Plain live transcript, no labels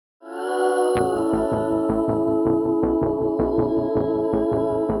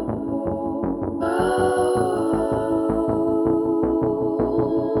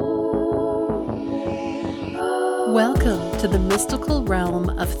to the mystical realm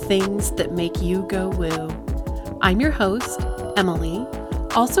of things that make you go woo. I'm your host, Emily,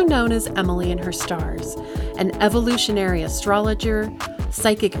 also known as Emily and Her Stars, an evolutionary astrologer,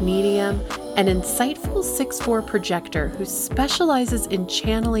 psychic medium, and insightful 6/4 projector who specializes in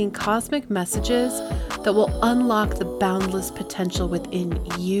channeling cosmic messages that will unlock the boundless potential within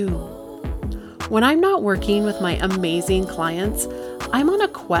you. When I'm not working with my amazing clients, I'm on a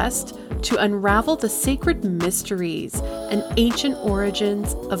quest to unravel the sacred mysteries and ancient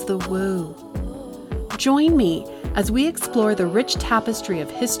origins of the woo. Join me as we explore the rich tapestry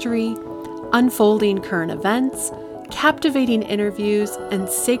of history, unfolding current events, captivating interviews, and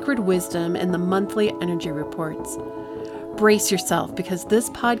sacred wisdom in the monthly energy reports. Brace yourself because this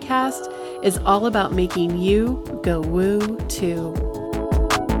podcast is all about making you go woo too.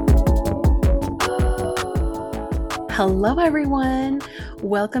 Hello, everyone.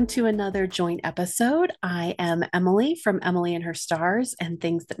 Welcome to another joint episode. I am Emily from Emily and Her Stars and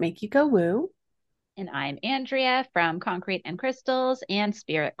Things That Make You Go Woo. And I'm Andrea from Concrete and Crystals and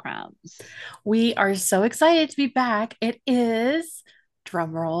Spirit Crumbs. We are so excited to be back. It is,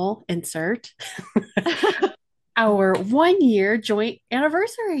 drumroll, insert, our 1-year joint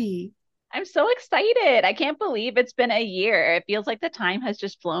anniversary. I'm so excited. I can't believe it's been a year. It feels like the time has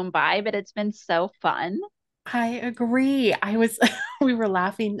just flown by, but it's been so fun. I agree. We were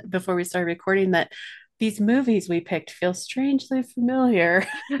laughing before we started recording that these movies we picked feel strangely familiar.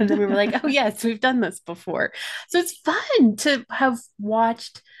 And then we were like, oh, yes, we've done this before. So it's fun to have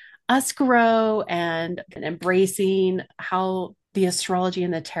watched us grow and embracing how the astrology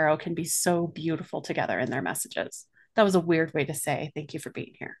and the tarot can be so beautiful together in their messages. That was a weird way to say thank you for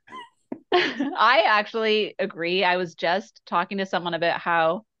being here. I actually agree. I was just talking to someone about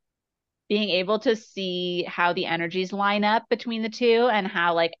how being able to see how the energies line up between the two and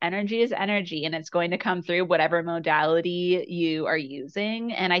how like energy is energy and it's going to come through whatever modality you are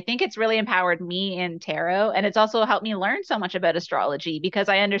using. And I think it's really empowered me in tarot. And it's also helped me learn so much about astrology because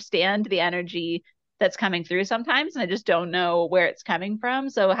I understand the energy that's coming through sometimes and I just don't know where it's coming from.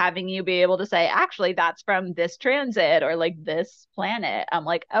 So having you be able to say, actually, that's from this transit or like this planet, I'm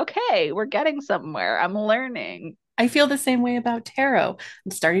like, okay, we're getting somewhere. I'm learning. I feel the same way about tarot.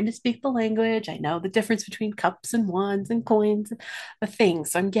 I'm starting to speak the language. I know the difference between cups and wands and coins, the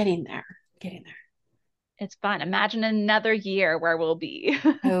things. So I'm getting there, getting there. It's fun. Imagine another year where we'll be.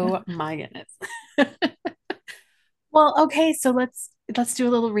 Oh my goodness. Well, okay, so let's do a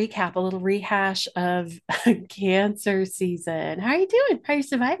little recap, a little rehash of Cancer season. How are you doing? How are you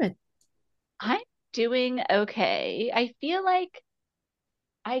surviving? I'm doing okay. I feel like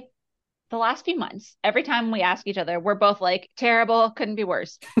I the last few months, every time we ask each other, we're both like, terrible, couldn't be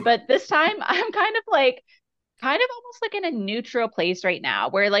worse. But this time I'm kind of almost like in a neutral place right now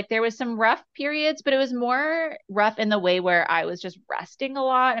where like there was some rough periods, but it was more rough in the way where I was just resting a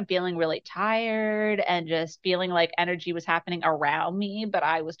lot and feeling really tired and just feeling like energy was happening around me, but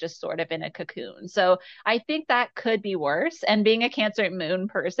I was just sort of in a cocoon. So I think that could be worse. And being a Cancer moon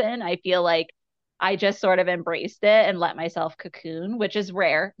person, I feel like I just sort of embraced it and let myself cocoon, which is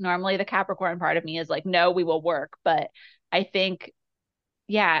rare. Normally the Capricorn part of me is like, no, we will work. But I think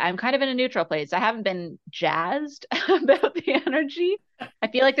yeah, I'm kind of in a neutral place. I haven't been jazzed about the energy. I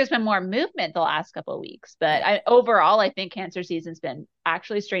feel like there's been more movement the last couple of weeks, but overall, I think Cancer season's been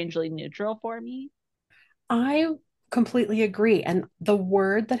actually strangely neutral for me. I completely agree. And the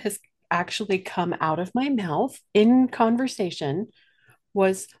word that has actually come out of my mouth in conversation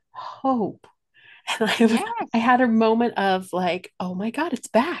was hope. And I Yes. had a moment of like, oh my God, it's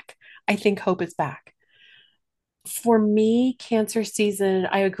back. I think hope is back. For me, Cancer season,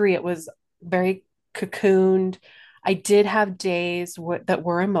 I agree, it was very cocooned. I did have days that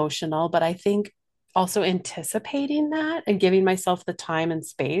were emotional, but I think also anticipating that and giving myself the time and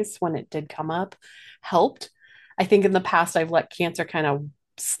space when it did come up helped. I think in the past, I've let Cancer kind of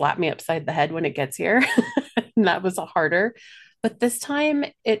slap me upside the head when it gets here, and that was a harder. But this time,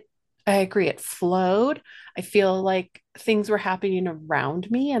 I agree, it flowed. I feel like things were happening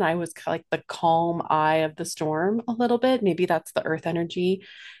around me, and I was like the calm eye of the storm a little bit. Maybe that's the earth energy.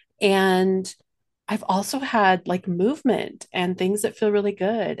 And I've also had like movement and things that feel really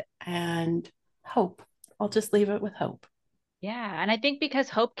good and hope. I'll just leave it with hope. Yeah. And I think because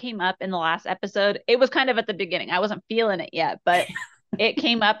hope came up in the last episode, it was kind of at the beginning. I wasn't feeling it yet, but it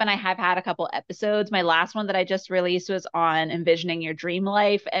came up and I have had a couple episodes. My last one that I just released was on envisioning your dream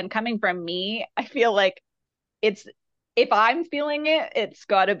life. And coming from me, I feel like it's if I'm feeling it, it's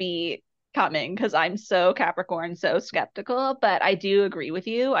got to be coming because I'm so Capricorn, so skeptical. But I do agree with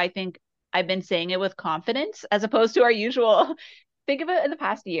you. I think I've been saying it with confidence as opposed to our usual think of it in the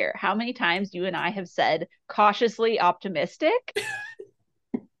past year, how many times you and I have said cautiously optimistic.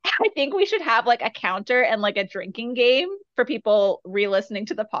 I think we should have like a counter and like a drinking game for people re-listening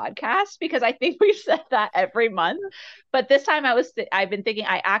to the podcast, because I think we've said that every month. But this time I've been thinking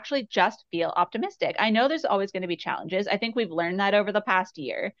I actually just feel optimistic. I know there's always going to be challenges. I think we've learned that over the past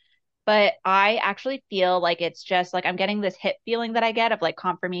year, but I actually feel like it's just like I'm getting this hit feeling that I get of like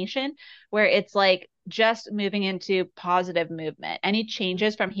confirmation, where it's like just moving into positive movement. Any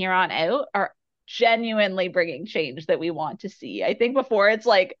changes from here on out are genuinely bringing change that we want to see. I think before it's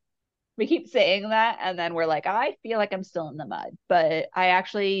like we keep saying that and then we're like, I feel like I'm still in the mud. But I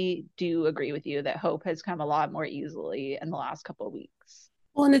actually do agree with you that hope has come a lot more easily in the last couple of weeks.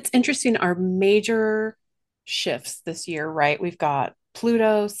 Well, and it's interesting, our major shifts this year, right? We've got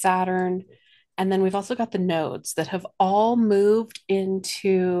Pluto, Saturn, and then we've also got the nodes that have all moved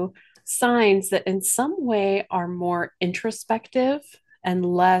into signs that in some way are more introspective and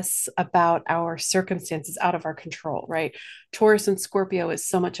less about our circumstances out of our control, right? Taurus and Scorpio is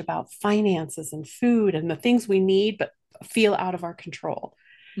so much about finances and food and the things we need, but feel out of our control.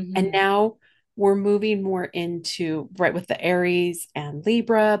 And Mm-hmm. now we're moving more into right with the Aries and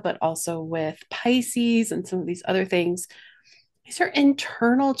Libra, but also with Pisces and some of these other things. These are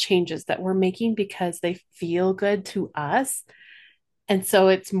internal changes that we're making because they feel good to us. And so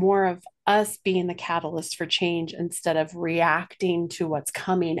it's more of us being the catalyst for change instead of reacting to what's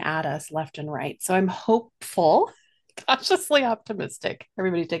coming at us left and right. So I'm hopeful, cautiously optimistic.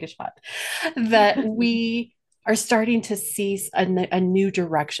 Everybody take a shot, that we are starting to see a new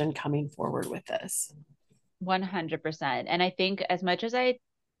direction coming forward with this. 100%. And I think as much as I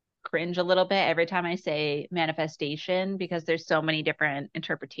cringe a little bit every time I say manifestation, because there's so many different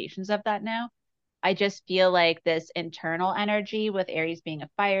interpretations of that now, I just feel like this internal energy with Aries being a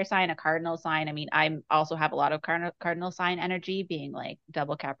fire sign, a cardinal sign. I mean, I also have a lot of cardinal sign energy being like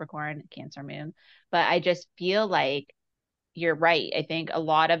double Capricorn, Cancer moon. But I just feel like you're right. I think a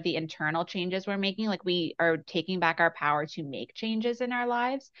lot of the internal changes we're making, like we are taking back our power to make changes in our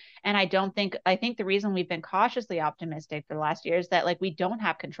lives. And I think the reason we've been cautiously optimistic for the last year is that like we don't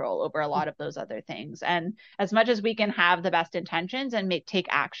have control over a lot of those other things. And as much as we can have the best intentions and take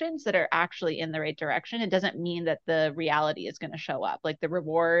actions that are actually in the right direction, it doesn't mean that the reality is going to show up. Like the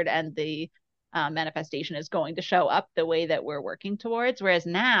reward and the manifestation is going to show up the way that we're working towards. Whereas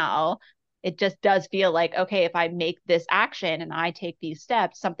now, it just does feel like, okay, if I make this action and I take these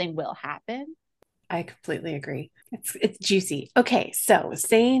steps, something will happen. I completely agree. It's juicy. Okay, so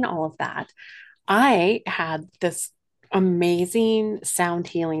saying all of that, I had this amazing sound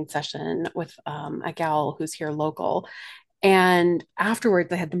healing session with a gal who's here local. And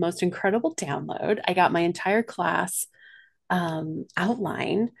afterwards, I had the most incredible download. I got my entire class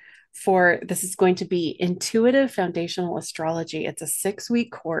outline for this is going to be Intuitive Foundational Astrology. It's a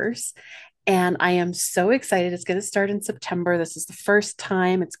 6-week course. And I am so excited. It's going to start in September. This is the first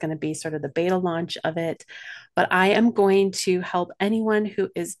time. It's going to be sort of the beta launch of it. But I am going to help anyone who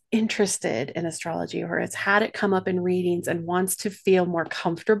is interested in astrology or has had it come up in readings and wants to feel more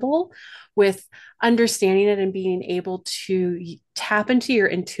comfortable with understanding it and being able to tap into your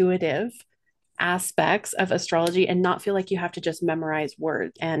intuitive aspects of astrology and not feel like you have to just memorize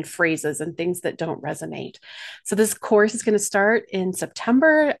words and phrases and things that don't resonate. So this course is going to start in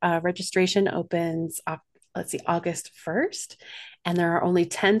September. Registration opens, let's see, August 1st. And there are only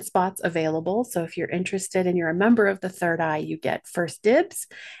 10 spots available. So if you're interested and you're a member of the Third Eye, you get first dibs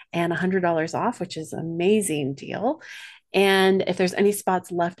and $100 off, which is an amazing deal. And if there's any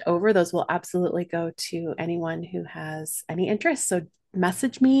spots left over, those will absolutely go to anyone who has any interest. So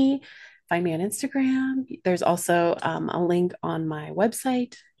message me, find me on Instagram. There's also a link on my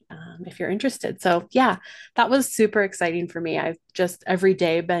website if you're interested. So, yeah, that was super exciting for me. I've just every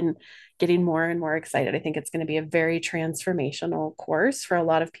day been getting more and more excited. I think it's going to be a very transformational course for a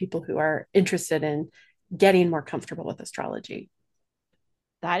lot of people who are interested in getting more comfortable with astrology.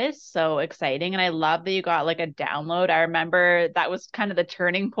 That is so exciting. And I love that you got like a download. I remember that was kind of the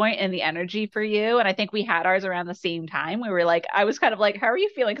turning point in the energy for you. And I think we had ours around the same time. We were like, I was kind of like, how are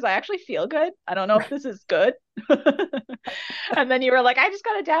you feeling? Because I actually feel good. I don't know if this is good. And then you were like, I just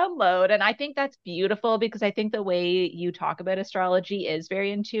got a download. And I think that's beautiful because I think the way you talk about astrology is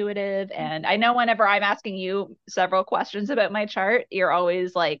very intuitive. And I know whenever I'm asking you several questions about my chart, you're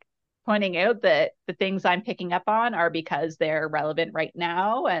always like, pointing out that the things I'm picking up on are because they're relevant right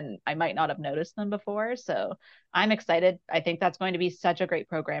now and I might not have noticed them before. So I'm excited. I think that's going to be such a great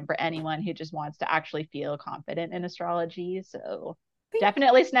program for anyone who just wants to actually feel confident in astrology. So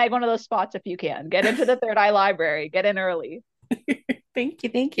definitely snag one of those spots if you can. Get into the Third Eye Library, get in early. Thank you.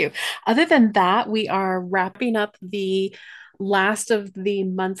 Thank you. Other than that, we are wrapping up the last of the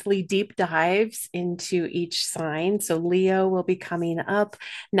monthly deep dives into each sign. So Leo will be coming up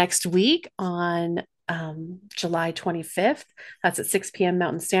next week on July 25th. That's at 6 p.m.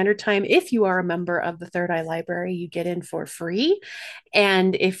 Mountain Standard Time. If you are a member of the Third Eye Library, you get in for free.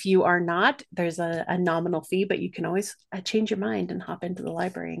 And if you are not, there's a nominal fee, but you can always change your mind and hop into the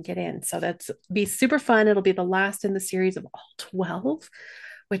library and get in. So that's be super fun. It'll be the last in the series of all 12,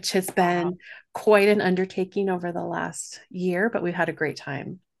 which has Wow. been quite an undertaking over the last year, but we've had a great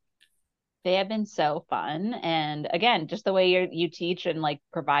time. They have been so fun. And again, just the way you teach and like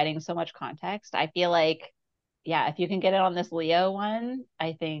providing so much context, I feel like, yeah, if you can get it on this Leo one,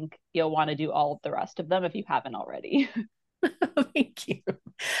 I think you'll want to do all of the rest of them if you haven't already. Thank you.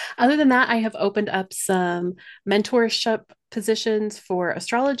 Other than that, I have opened up some mentorship positions for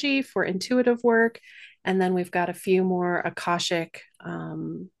astrology, for intuitive work, and then we've got a few more Akashic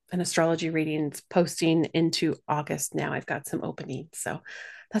and astrology readings posting into August now. I've got some openings. So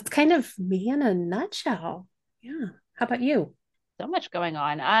that's kind of me in a nutshell. Yeah. How about you? So much going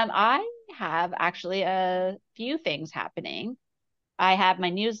on. I have actually a few things happening. I have my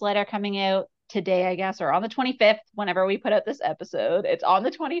newsletter coming out today, I guess, or on the 25th, whenever we put out this episode. It's on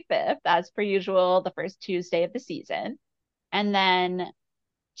the 25th, as per usual, the first Tuesday of the season. And then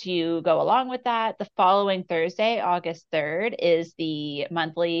to go along with that, the following Thursday, August 3rd, is the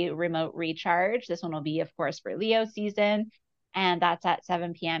monthly remote recharge. This one will be, of course, for Leo season. And that's at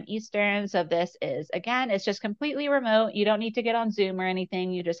 7 p.m. Eastern. So this is, again, it's just completely remote. You don't need to get on Zoom or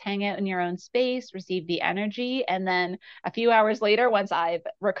anything. You just hang out in your own space, receive the energy. And then a few hours later, once I've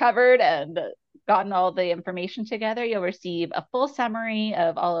recovered and gotten all the information together, you'll receive a full summary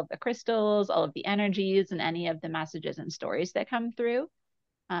of all of the crystals, all of the energies, and any of the messages and stories that come through.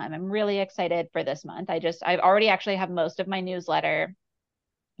 I'm really excited for this month. I've already actually have most of my newsletter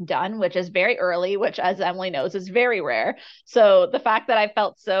done, which is very early, which, as Emily knows, is very rare. So the fact that I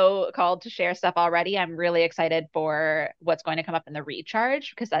felt so called to share stuff already, I'm really excited for what's going to come up in the recharge,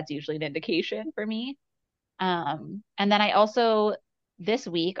 because that's usually an indication for me. And then I also this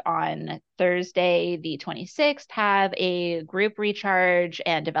week on Thursday, the 26th, have a group recharge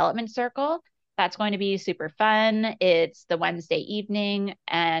and development circle. That's going to be super fun. It's the Wednesday evening,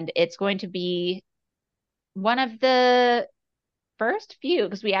 and it's going to be one of the first few,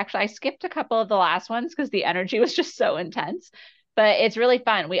 because I skipped a couple of the last ones because the energy was just so intense. But it's really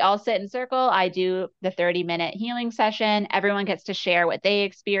fun. We all sit in circle. I do the 30-minute healing session. Everyone gets to share what they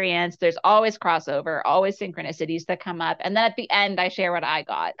experienced. There's always crossover, always synchronicities that come up. And then at the end, I share what I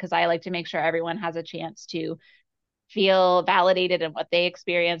got, because I like to make sure everyone has a chance to feel validated in what they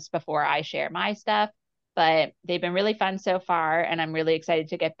experienced before I share my stuff. But they've been really fun so far, and I'm really excited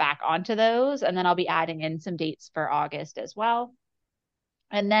to get back onto those. And then I'll be adding in some dates for August as well.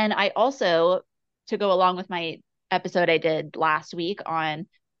 And then I also, to go along with my episode I did last week on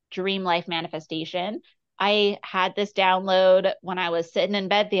dream life manifestation, I had this download when I was sitting in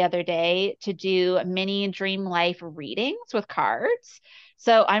bed the other day to do mini dream life readings with cards.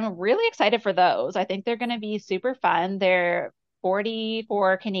 So I'm really excited for those. I think they're going to be super fun. They're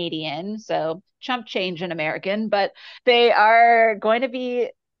 44 Canadian, so chump change in American, but they are going to be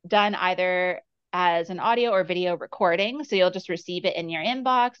done either as an audio or video recording. So you'll just receive it in your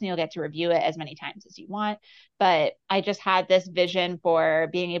inbox and you'll get to review it as many times as you want. But I just had this vision for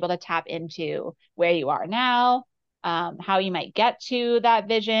being able to tap into where you are now, how you might get to that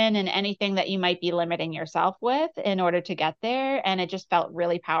vision, and anything that you might be limiting yourself with in order to get there. And it just felt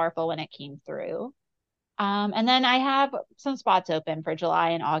really powerful when it came through. And then I have some spots open for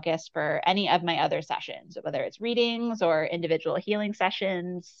July and August for any of my other sessions, whether it's readings or individual healing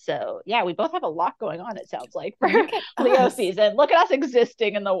sessions. So, yeah, we both have a lot going on, it sounds like, for Look at Leo us. season. Look at us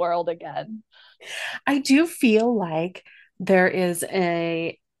existing in the world again. I do feel like there is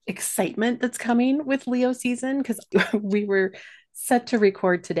a excitement that's coming with Leo season because we were set to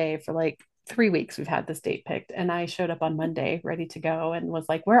record today for like 3 weeks. We've had this date picked, and I showed up on Monday ready to go and was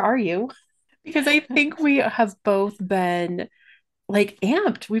like, "Where are you?" Because I think we have both been like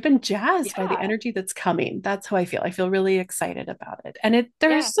amped. We've been jazzed by the Yeah. energy that's coming. That's how I feel. I feel really excited about it. And Yeah.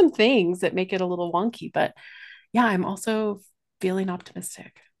 there's some things that make it a little wonky, but yeah, I'm also feeling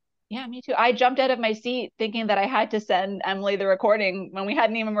optimistic. Yeah, me too. I jumped out of my seat thinking that I had to send Emily the recording when we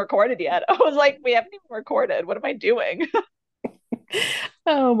hadn't even recorded yet. I was like, we haven't even recorded. What am I doing?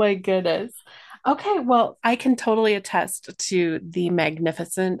 Oh my goodness. Okay, well, I can totally attest to the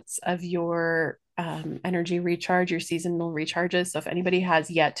magnificence of your energy recharge, your seasonal recharges. So if anybody has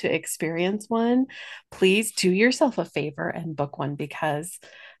yet to experience one, please do yourself a favor and book one because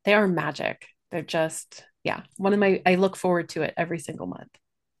they are magic. They're just, yeah, I look forward to it every single month.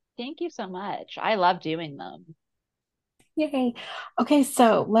 Thank you so much. I love doing them. Yay. Okay,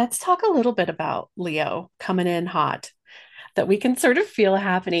 so let's talk a little bit about Leo coming in hot that we can sort of feel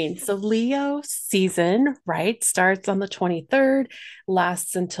happening. So, Leo season, right, starts on the 23rd,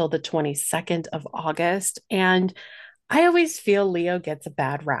 lasts until the 22nd of August. And I always feel Leo gets a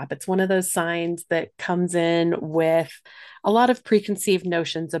bad rap. It's one of those signs that comes in with a lot of preconceived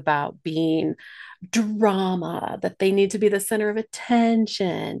notions about being drama, that they need to be the center of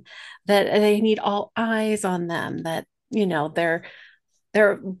attention, that they need all eyes on them, that they're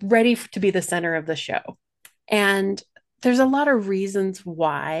ready to be the center of the show. And there's a lot of reasons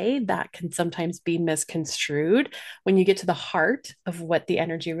why that can sometimes be misconstrued when you get to the heart of what the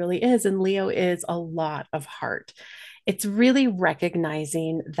energy really is. And Leo is a lot of heart. It's really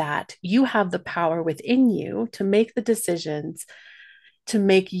recognizing that you have the power within you to make the decisions to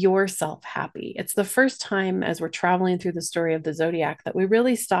make yourself happy. It's the first time as we're traveling through the story of the zodiac that we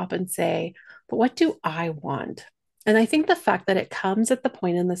really stop and say, but what do I want? And I think the fact that it comes at the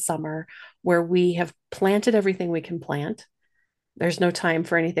point in the summer where we have planted everything we can plant, there's no time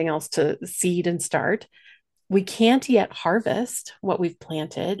for anything else to seed and start. We can't yet harvest what we've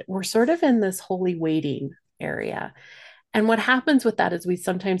planted. We're sort of in this holy waiting area. And what happens with that is we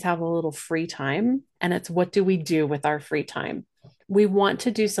sometimes have a little free time, and it's what do we do with our free time? We want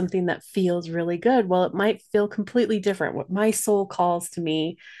to do something that feels really good. Well, it might feel completely different. What my soul calls to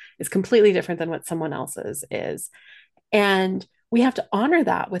me is completely different than what someone else's is. And we have to honor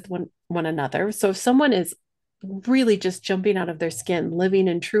that with one another. So if someone is really just jumping out of their skin, living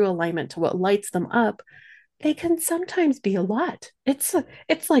in true alignment to what lights them up, they can sometimes be a lot. It's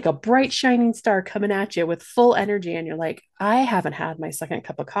like a bright shining star coming at you with full energy and you're like, I haven't had my second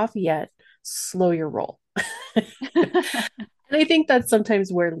cup of coffee yet. Slow your roll. And I think that's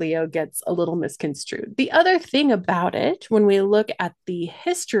sometimes where Leo gets a little misconstrued. The other thing about it, when we look at the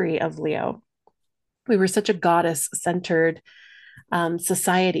history of Leo, we were such a goddess centered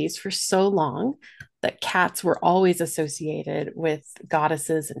societies for so long that cats were always associated with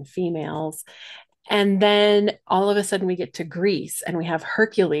goddesses and females. And then all of a sudden we get to Greece and we have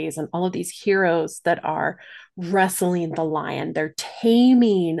Hercules and all of these heroes that are wrestling the lion. They're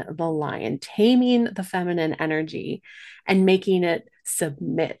taming the lion, taming the feminine energy and making it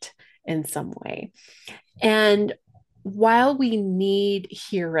submit in some way. And while we need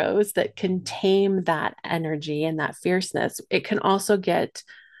heroes that can tame that energy and that fierceness, it can also get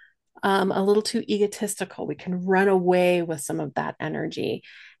a little too egotistical. We can run away with some of that energy.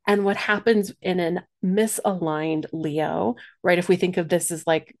 And what happens in a misaligned Leo, right? If we think of this as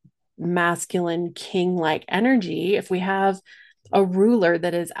like masculine king like energy, if we have a ruler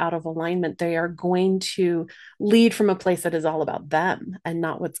that is out of alignment, they are going to lead from a place that is all about them and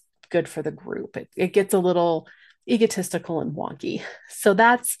not what's good for the group. It gets a little egotistical and wonky. So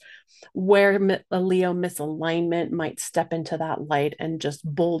that's where a Leo misalignment might step into that light and just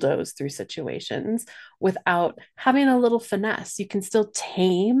bulldoze through situations without having a little finesse. You can still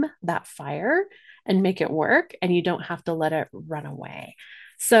tame that fire and make it work, and you don't have to let it run away.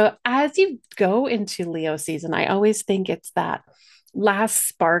 So, as you go into Leo season, I always think it's that last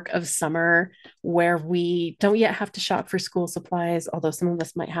spark of summer where we don't yet have to shop for school supplies, although some of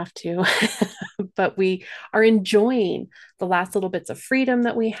us might have to, but we are enjoying the last little bits of freedom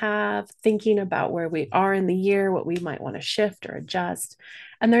that we have, thinking about where we are in the year, what we might want to shift or adjust.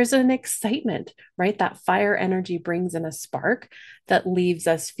 And there's an excitement, right? That fire energy brings in a spark that leaves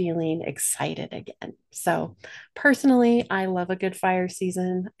us feeling excited again. So personally, I love a good fire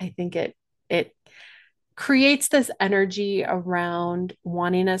season. I think it creates this energy around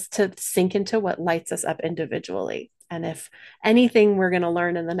wanting us to sink into what lights us up individually. And if anything we're going to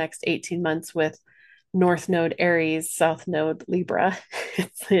learn in the next 18 months with North Node Aries, South Node Libra,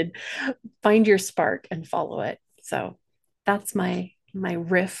 it's find your spark and follow it. So that's my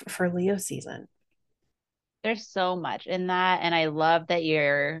riff for Leo season. There's so much in that. And I love that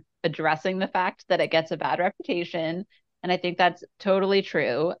you're addressing the fact that it gets a bad reputation. And I think that's totally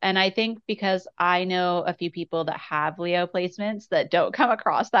true. And I think because I know a few people that have Leo placements that don't come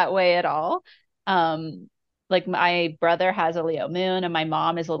across that way at all. Um, like my brother has a Leo moon and my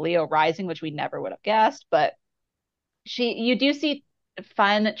mom is a Leo rising, which we never would have guessed. But you do see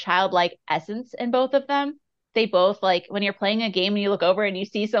fun childlike essence in both of them. They both, like when you're playing a game and you look over and you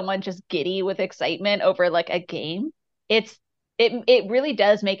see someone just giddy with excitement over like a game, it's it really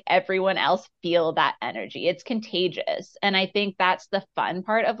does make everyone else feel that energy. It's contagious. And I think that's the fun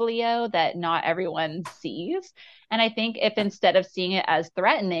part of Leo that not everyone sees. And I think if instead of seeing it as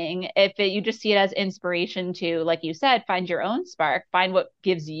threatening, you just see it as inspiration to, like you said, find your own spark, find what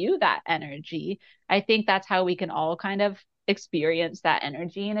gives you that energy. I think that's how we can all kind of experience that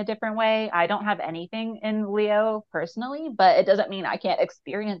energy in a different way. I don't have anything in Leo personally, but it doesn't mean I can't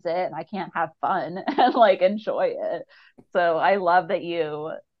experience it and I can't have fun and like enjoy it. So I love that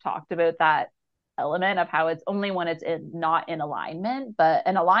you talked about that element of how it's only when it's in not in alignment, but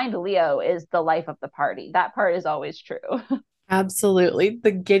an aligned Leo is the life of the party. That part is always true. Absolutely.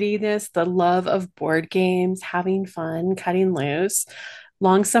 The giddiness, the love of board games, having fun, cutting loose,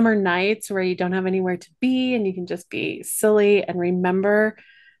 long summer nights where you don't have anywhere to be and you can just be silly and remember,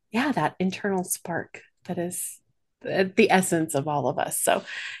 yeah, that internal spark that is the essence of all of us. So,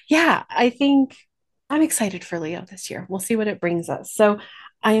 yeah, I think I'm excited for Leo this year. We'll see what it brings us. So,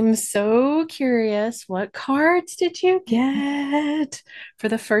 I'm so curious, what cards did you get for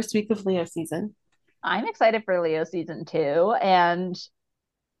the first week of Leo season? I'm excited for Leo season 2. And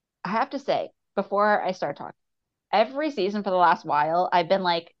I have to say, before I start talking, every season for the last while, I've been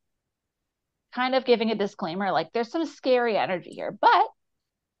like kind of giving a disclaimer like there's some scary energy here. But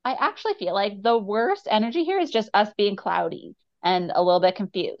I actually feel like the worst energy here is just us being cloudy and a little bit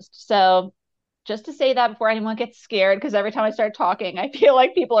confused. So just to say that before anyone gets scared, because every time I start talking, I feel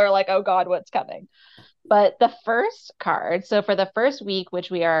like people are like, oh God, what's coming? But the first card, so for the first week, which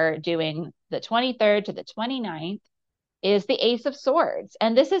we are doing the 23rd to the 29th, is the Ace of Swords.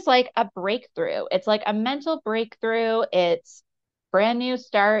 And this is like a breakthrough. It's like a mental breakthrough. It's brand new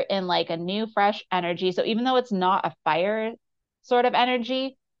start in like a new, fresh energy. So even though it's not a fire sort of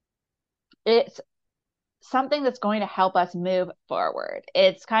energy, it's something that's going to help us move forward.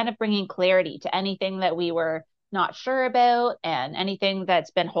 It's kind of bringing clarity to anything that we were not sure about and anything that's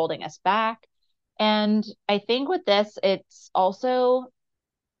been holding us back. And I think with this, it's also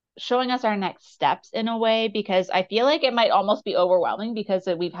showing us our next steps in a way because I feel like it might almost be overwhelming because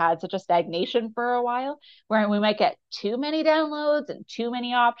we've had such a stagnation for a while where we might get too many downloads and too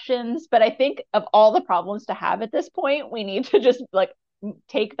many options. But I think of all the problems to have at this point, we need to just like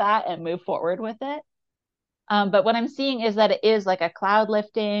take that and move forward with it. But what I'm seeing is that it is like a cloud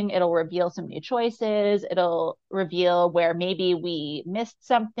lifting. It'll reveal some new choices. It'll reveal where maybe we missed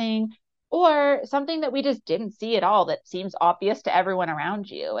something or something that we just didn't see at all that seems obvious to everyone around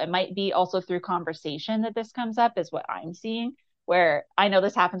you. It might be also through conversation that this comes up, is what I'm seeing. Where I know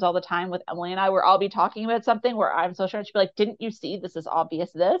this happens all the time with Emily and I, where I'll be talking about something where I'm so sure she'll be like, didn't you see this is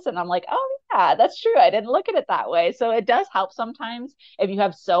obvious this? And I'm like, oh, yeah, that's true. I didn't look at it that way. So it does help sometimes if you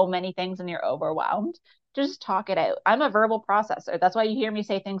have so many things and you're overwhelmed just talk it out. I'm a verbal processor. That's why you hear me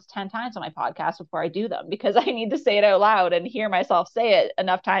say things 10 times on my podcast before I do them, because I need to say it out loud and hear myself say it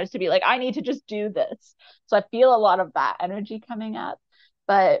enough times to be like, I need to just do this. So I feel a lot of that energy coming up.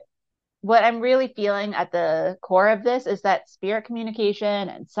 But what I'm really feeling at the core of this is that spirit communication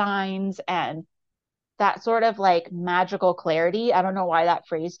and signs and that sort of like magical clarity. I don't know why that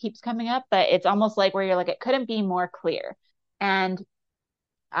phrase keeps coming up, but it's almost like where you're like, it couldn't be more clear. And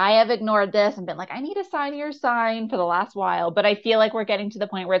I have ignored this and been like, I need a sign your sign for the last while. But I feel like we're getting to the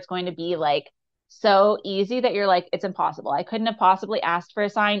point where it's going to be like so easy that you're like, it's impossible. I couldn't have possibly asked for a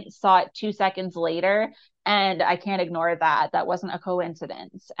sign, saw it 2 seconds later, and I can't ignore that. That wasn't a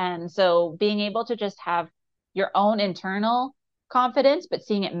coincidence. And so being able to just have your own internal confidence, but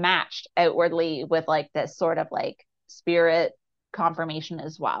seeing it matched outwardly with like this sort of like spirit confirmation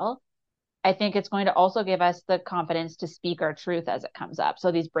as well, I think it's going to also give us the confidence to speak our truth as it comes up.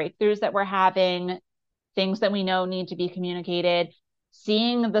 So these breakthroughs that we're having, things that we know need to be communicated,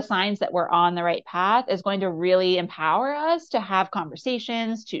 seeing the signs that we're on the right path is going to really empower us to have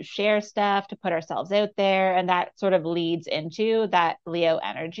conversations, to share stuff, to put ourselves out there. And that sort of leads into that Leo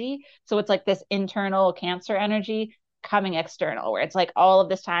energy. So it's like this internal Cancer energy coming external, where it's like all of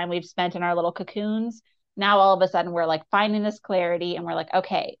this time we've spent in our little cocoons, now all of a sudden we're like finding this clarity and we're like,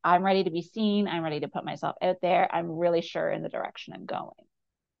 okay, I'm ready to be seen. I'm ready to put myself out there. I'm really sure in the direction I'm going.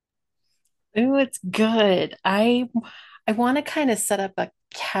 Oh, it's good. I want to kind of set up a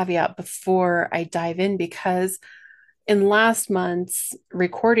caveat before I dive in because in last month's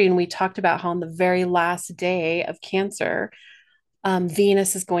recording, we talked about how on the very last day of Cancer,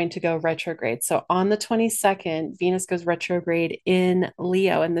 Venus is going to go retrograde. So on the 22nd, Venus goes retrograde in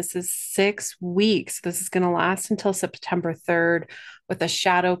Leo, and this is 6 weeks. This is going to last until September 3rd, with a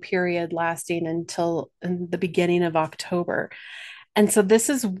shadow period lasting until in the beginning of October. And so this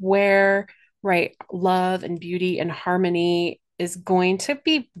is where, right, love and beauty and harmony is going to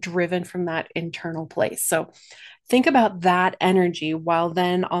be driven from that internal place. So think about that energy while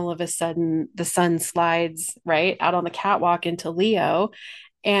then all of a sudden the sun slides right out on the catwalk into Leo.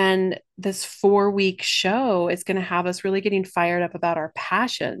 And this 4 week show is going to have us really getting fired up about our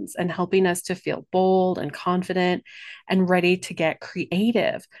passions and helping us to feel bold and confident and ready to get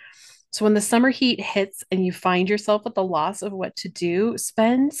creative. So when the summer heat hits and you find yourself at the loss of what to do,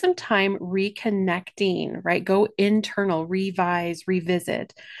 spend some time reconnecting, right? Go internal, revise,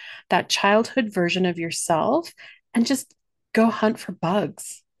 revisit that childhood version of yourself and just go hunt for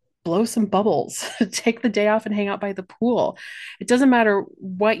bugs. Blow some bubbles, take the day off and hang out by the pool. It doesn't matter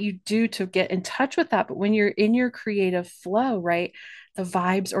what you do to get in touch with that, but when you're in your creative flow, right, the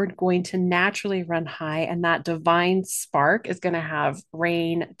vibes are going to naturally run high, and that divine spark is going to have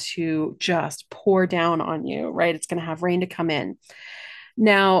rain to just pour down on you, right? It's going to have rain to come in.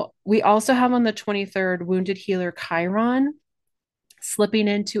 Now, we also have on the 23rd Wounded Healer Chiron slipping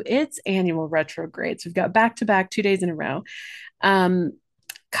into its annual retrograde. So we've got back to back 2 days in a row. Um,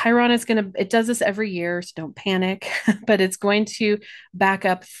 Chiron is going to, it does this every year, so don't panic, but it's going to back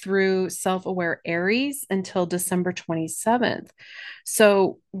up through self aware Aries until December 27th.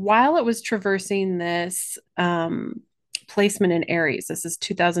 So while it was traversing this placement in Aries, this is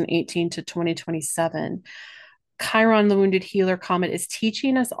 2018 to 2027. Chiron, the Wounded Healer comet, is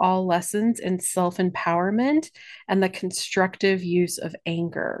teaching us all lessons in self empowerment and the constructive use of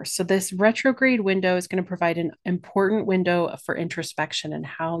anger. So, this retrograde window is going to provide an important window for introspection and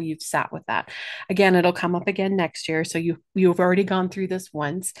how you've sat with that. Again, it'll come up again next year. So, you've already gone through this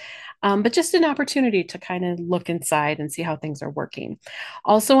once, but just an opportunity to kind of look inside and see how things are working.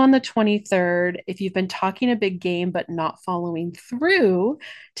 Also, on the 23rd, if you've been talking a big game but not following through,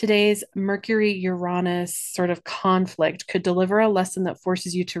 today's Mercury Uranus sort of conflict could deliver a lesson that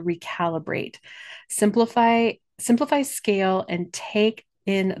forces you to recalibrate, simplify, scale, and take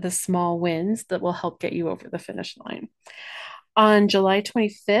in the small wins that will help get you over the finish line. On July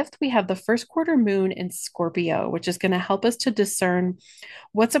 25th, we have the first quarter moon in Scorpio, which is going to help us to discern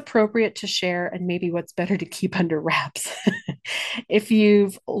what's appropriate to share and maybe what's better to keep under wraps. If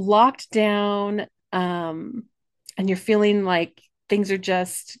you've locked down and you're feeling like things are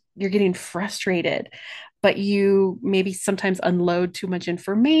just, you're getting frustrated, but you maybe sometimes unload too much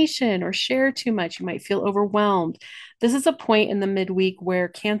information or share too much, you might feel overwhelmed. This is a point in the midweek where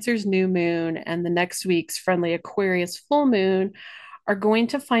Cancer's new moon and the next week's friendly Aquarius full moon are going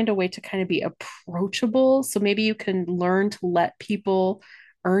to find a way to kind of be approachable. So maybe you can learn to let people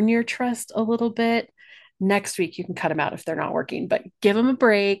earn your trust a little bit. Next week, you can cut them out if they're not working, but give them a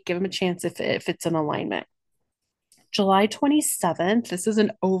break, give them a chance if it's in alignment. July 27th, this is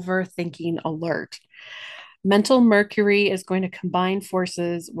an overthinking alert. Mental Mercury is going to combine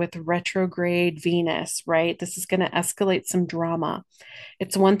forces with retrograde Venus, right? This is going to escalate some drama.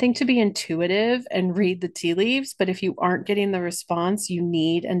 It's one thing to be intuitive and read the tea leaves, but if you aren't getting the response you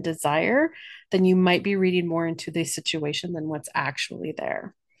need and desire, then you might be reading more into the situation than what's actually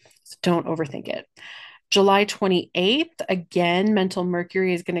there. So don't overthink it. July 28th, again, Mental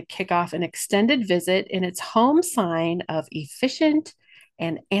Mercury is going to kick off an extended visit in its home sign of efficient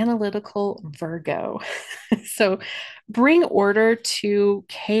and analytical Virgo. So bring order to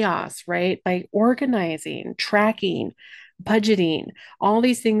chaos, right? By organizing, tracking, budgeting, all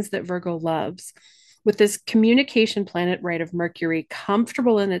these things that Virgo loves. With this communication planet, right, of Mercury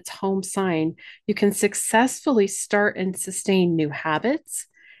comfortable in its home sign, you can successfully start and sustain new habits,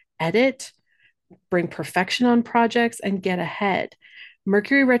 edit, bring perfection on projects, and get ahead.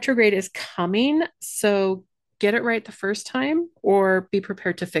 Mercury retrograde is coming, so get it right the first time or be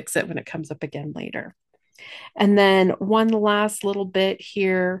prepared to fix it when it comes up again later. And then one last little bit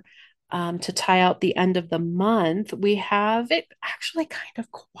here to tie out the end of the month, we have it actually kind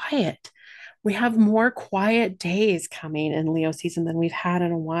of quiet. We have more quiet days coming in Leo season than we've had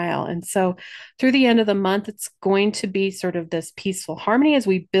in a while. And so through the end of the month, it's going to be sort of this peaceful harmony as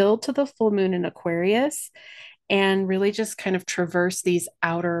we build to the full moon in Aquarius and really just kind of traverse these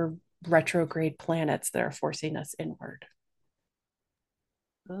outer retrograde planets that are forcing us inward.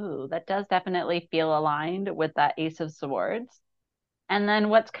 Ooh, that does definitely feel aligned with that Ace of Swords. And then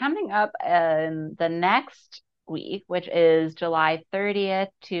what's coming up in the next week, which is July 30th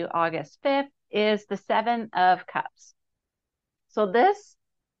to August 5th, is the Seven of Cups. So this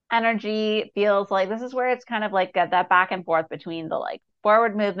energy feels like this is where it's kind of like that back and forth between the like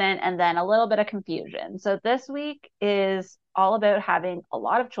forward movement and then a little bit of confusion. So this week is all about having a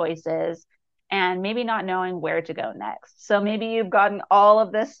lot of choices and maybe not knowing where to go next. So maybe you've gotten all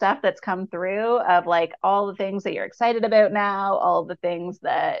of this stuff that's come through of like all the things that you're excited about now, all of the things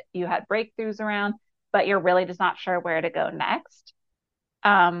that you had breakthroughs around, but you're really just not sure where to go next.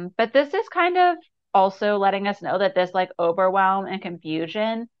 But this is kind of also letting us know that this like overwhelm and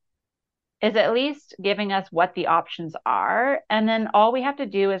confusion is at least giving us what the options are. And then all we have to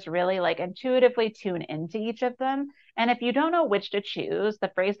do is really like intuitively tune into each of them. And if you don't know which to choose,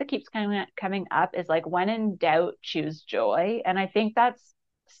 the phrase that keeps coming up is like, when in doubt, choose joy. And I think that's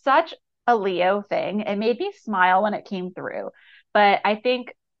such a Leo thing. It made me smile when it came through. But I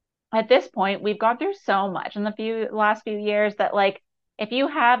think at this point, we've gone through so much in the last few years that like if you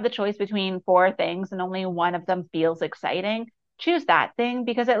have the choice between four things and only one of them feels exciting, choose that thing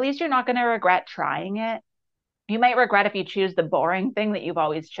because at least you're not going to regret trying it. You might regret if you choose the boring thing that you've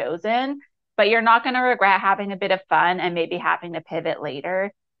always chosen, but you're not going to regret having a bit of fun and maybe having to pivot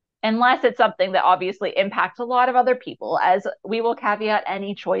later. Unless it's something that obviously impacts a lot of other people, as we will caveat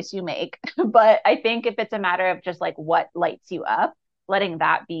any choice you make. But I think if it's a matter of just like what lights you up, letting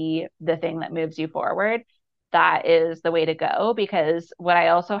that be the thing that moves you forward, that is the way to go. Because what I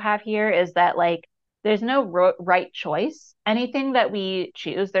also have here is that like there's no right choice. Anything that we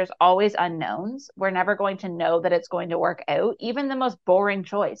choose, there's always unknowns. We're never going to know that it's going to work out. Even the most boring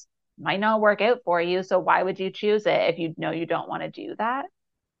choice might not work out for you. So why would you choose it if you know you don't want to do that?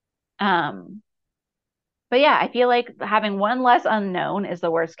 Um, but yeah, I feel like having one less unknown is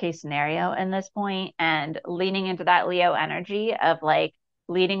the worst case scenario in this point, and leaning into that Leo energy of like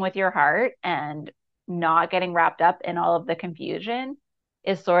leading with your heart and not getting wrapped up in all of the confusion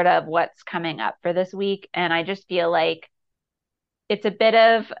is sort of what's coming up for this week. And I just feel like it's a bit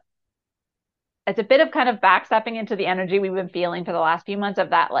of kind of backstepping into the energy we've been feeling for the last few months of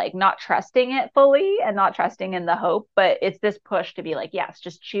that, like not trusting it fully and not trusting in the hope, but it's this push to be like, yes,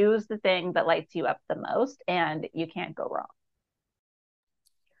 just choose the thing that lights you up the most and you can't go wrong.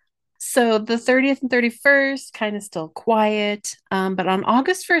 So the 30th and 31st, kind of still quiet. But on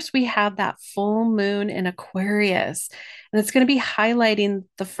August 1st, we have that full moon in Aquarius. And it's going to be highlighting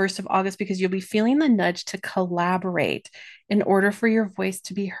the 1st of August because you'll be feeling the nudge to collaborate in order for your voice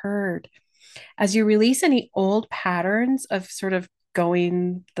to be heard. As you release any old patterns of sort of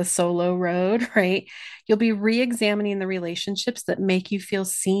going the solo road, right? You'll be re examining the relationships that make you feel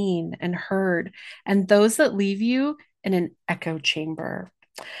seen and heard, and those that leave you in an echo chamber.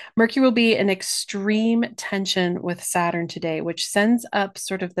 Mercury will be in extreme tension with Saturn today, which sends up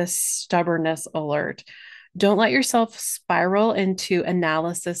sort of this stubbornness alert. Don't let yourself spiral into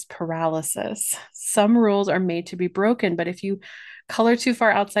analysis paralysis. Some rules are made to be broken, but if you color too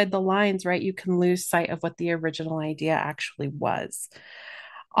far outside the lines, right, you can lose sight of what the original idea actually was.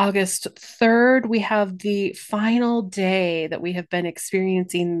 August 3rd, we have the final day that we have been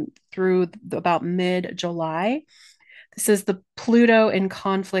experiencing through about mid July. This is the Pluto in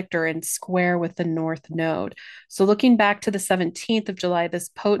conflict or in square with the North Node. So, looking back to the 17th of July, this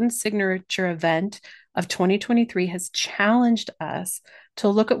potent signature event of 2023 has challenged us to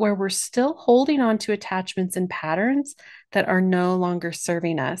look at where we're still holding on to attachments and patterns that are no longer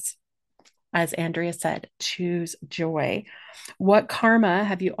serving us. As Andrea said, choose joy. What karma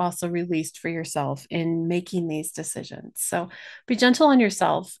have you also released for yourself in making these decisions? So be gentle on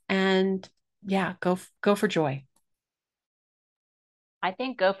yourself and yeah, go for joy. I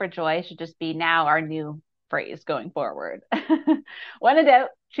think go for joy should just be now our new phrase going forward. When in doubt,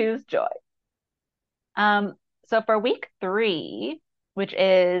 choose joy. So for week 3, which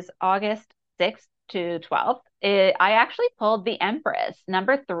is August 6th to 12th, I actually pulled the Empress,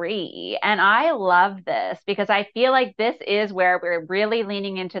 number 3. And I love this because I feel like this is where we're really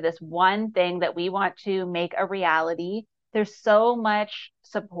leaning into this one thing that we want to make a reality. There's so much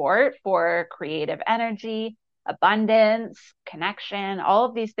support for creative energy, abundance, connection, all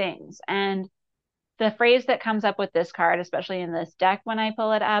of these things. And the phrase that comes up with this card, especially in this deck when I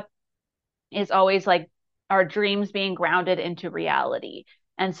pull it up, is always like our dreams being grounded into reality.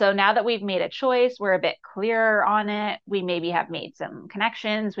 And so now that we've made a choice, we're a bit clearer on it. We maybe have made some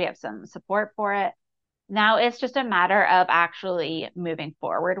connections, we have some support for it. Now it's just a matter of actually moving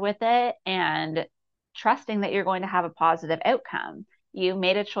forward with it and trusting that you're going to have a positive outcome. You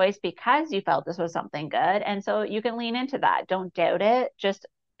made a choice because you felt this was something good. And so you can lean into that. Don't doubt it. Just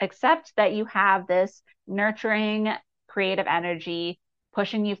accept that you have this nurturing, creative energy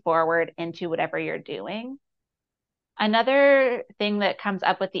pushing you forward into whatever you're doing. Another thing that comes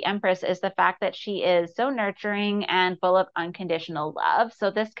up with the Empress is the fact that she is so nurturing and full of unconditional love.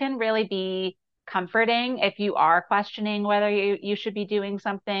 So this can really be comforting if you are questioning whether you should be doing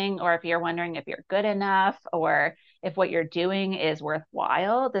something, or if you're wondering if you're good enough or if what you're doing is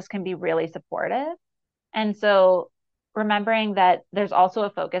worthwhile. This can be really supportive. And so remembering that there's also a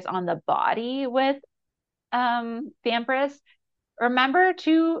focus on the body with the Empress, remember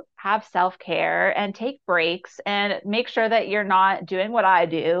to have self-care and take breaks and make sure that you're not doing what I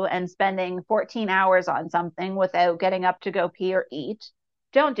do and spending 14 hours on something without getting up to go pee or eat.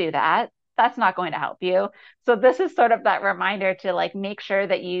 Don't do that. That's not going to help you. So this is sort of that reminder to like make sure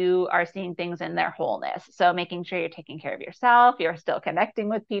that you are seeing things in their wholeness. So making sure you're taking care of yourself, you're still connecting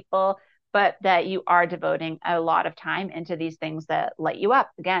with people, but that you are devoting a lot of time into these things that light you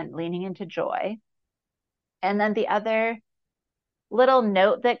up. Again, leaning into joy. And then the other little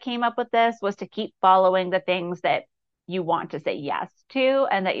note that came up with this was to keep following the things that you want to say yes to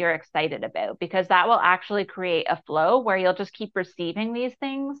and that you're excited about, because that will actually create a flow where you'll just keep receiving these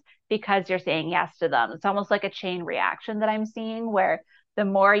things because you're saying yes to them. It's almost like a chain reaction that I'm seeing, where the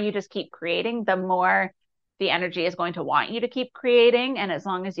more you just keep creating, the more the energy is going to want you to keep creating. And as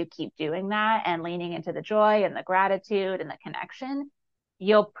long as you keep doing that and leaning into the joy and the gratitude and the connection,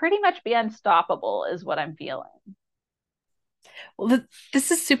 you'll pretty much be unstoppable, is what I'm feeling. Well,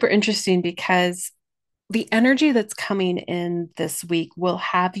 this is super interesting because the energy that's coming in this week will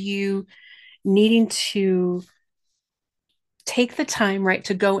have you needing to take the time, right,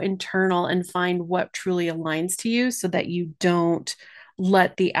 to go internal and find what truly aligns to you so that you don't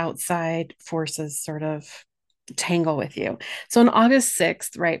let the outside forces sort of tangle with you. So on August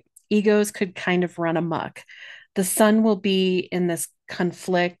 6th, right, egos could kind of run amok. The sun will be in this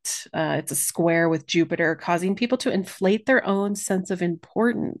conflict. It's a square with Jupiter, causing people to inflate their own sense of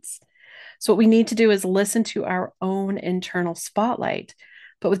importance. So, what we need to do is listen to our own internal spotlight.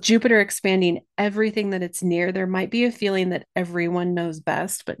 But with Jupiter expanding everything that it's near, there might be a feeling that everyone knows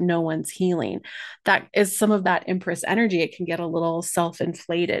best, but no one's healing. That is some of that Empress energy. It can get a little self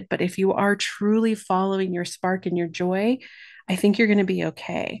inflated. But if you are truly following your spark and your joy, I think you're going to be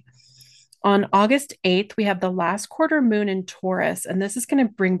okay. On August 8th, we have the last quarter moon in Taurus, and this is going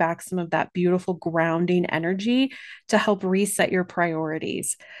to bring back some of that beautiful grounding energy to help reset your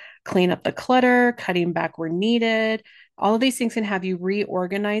priorities, clean up the clutter, cutting back where needed. All of these things can have you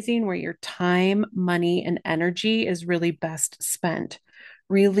reorganizing where your time, money, and energy is really best spent.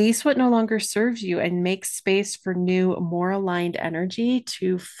 Release what no longer serves you and make space for new, more aligned energy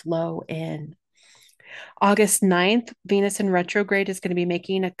to flow in. August 9th, Venus in retrograde is going to be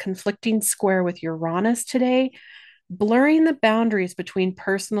making a conflicting square with Uranus today, blurring the boundaries between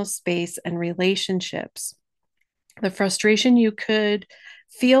personal space and relationships. The frustration you could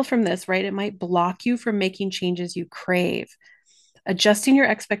feel from this, right? It might block you from making changes you crave. Adjusting your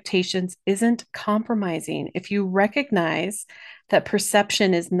expectations isn't compromising if you recognize that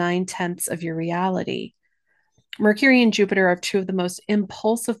perception is 9/10 of your reality. Mercury and Jupiter are two of the most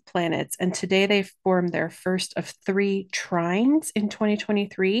impulsive planets, and today they form their first of three trines in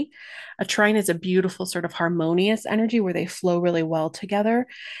 2023. A trine is a beautiful, sort of harmonious energy where they flow really well together.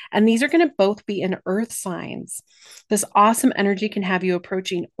 And these are going to both be in earth signs. This awesome energy can have you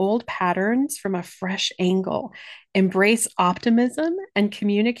approaching old patterns from a fresh angle, embrace optimism, and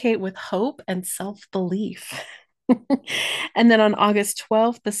communicate with hope and self belief. And then on August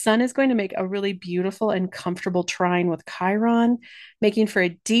 12th, the sun is going to make a really beautiful and comfortable trine with Chiron, making for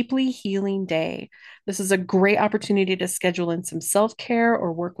a deeply healing day. This is a great opportunity to schedule in some self care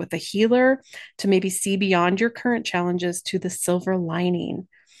or work with a healer to maybe see beyond your current challenges to the silver lining.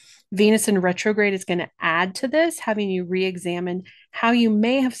 Venus in retrograde is going to add to this, having you re examine how you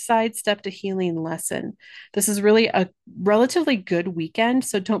may have sidestepped a healing lesson. This is really a relatively good weekend,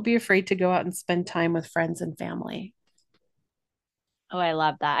 so don't be afraid to go out and spend time with friends and family. Oh, I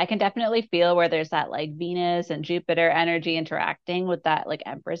love that. I can definitely feel where there's that like Venus and Jupiter energy interacting with that like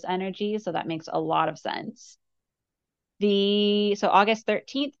Empress energy. So that makes a lot of sense. So August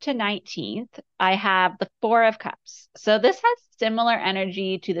 13th to 19th, I have the Four of Cups. So this has similar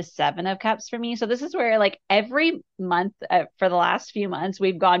energy to the Seven of Cups for me. So this is where like every month for the last few months,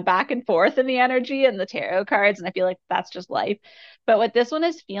 we've gone back and forth in the energy and the tarot cards. And I feel like that's just life. But what this one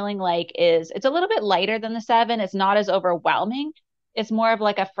is feeling like is it's a little bit lighter than the seven. It's not as overwhelming. It's more of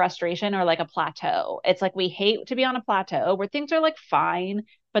like a frustration or like a plateau. It's like we hate to be on a plateau where things are like fine,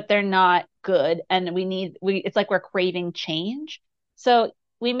 but they're not good. And it's like we're craving change. So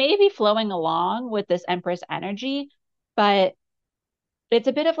we may be flowing along with this Empress energy, but it's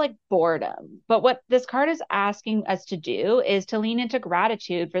a bit of like boredom. But what this card is asking us to do is to lean into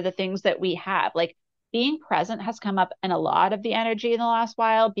gratitude for the things that we have. Like being present has come up in a lot of the energy in the last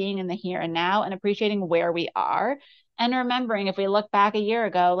while, being in the here and now and appreciating where we are. And remembering if we look back a year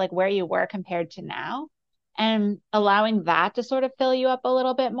ago, like where you were compared to now, and allowing that to sort of fill you up a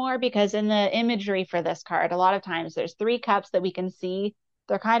little bit more. Because in the imagery for this card, a lot of times there's three cups that we can see.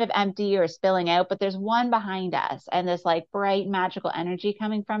 They're kind of empty or spilling out, but there's one behind us and this like bright magical energy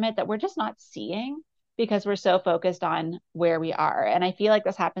coming from it that we're just not seeing because we're so focused on where we are. And I feel like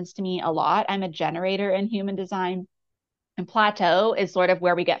this happens to me a lot. I'm a generator in human design, and plateau is sort of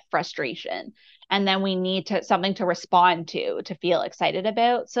where we get frustration. And then we need something to respond to feel excited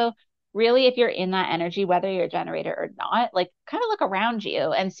about. So really, if you're in that energy, whether you're a generator or not, like kind of look around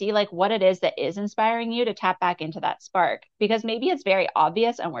you and see like what it is that is inspiring you to tap back into that spark, because maybe it's very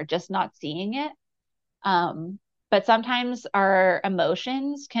obvious and we're just not seeing it. Um, but sometimes our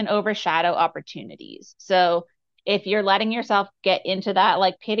emotions can overshadow opportunities. So if you're letting yourself get into that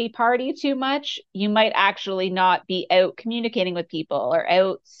like pity party too much, you might actually not be out communicating with people or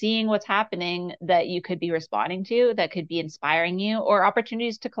out seeing what's happening that you could be responding to, that could be inspiring you, or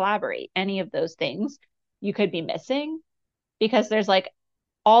opportunities to collaborate. Any of those things you could be missing because there's like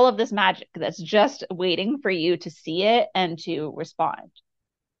all of this magic that's just waiting for you to see it and to respond.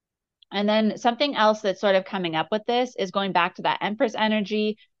 And then something else that's sort of coming up with this is going back to that Empress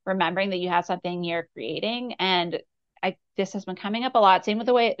energy, remembering that you have something you're creating. And this has been coming up a lot.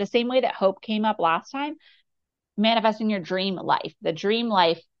 The same way that hope came up last time, manifesting your dream life. The dream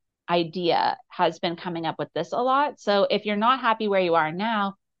life idea has been coming up with this a lot. So if you're not happy where you are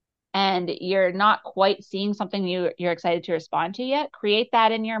now, and you're not quite seeing something you're excited to respond to yet, create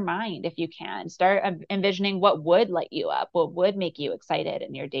that in your mind if you can. Start envisioning what would light you up, what would make you excited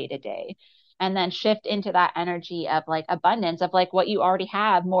in your day to day. And then shift into that energy of like abundance, of like what you already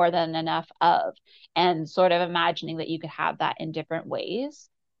have more than enough of, and sort of imagining that you could have that in different ways.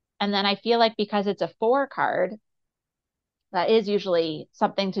 And then I feel like because it's a 4 card, that is usually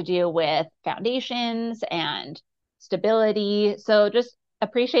something to do with foundations and stability. So just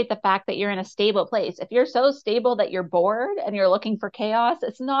appreciate the fact that you're in a stable place. If you're so stable that you're bored and you're looking for chaos,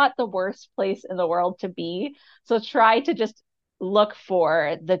 it's not the worst place in the world to be. So try to just look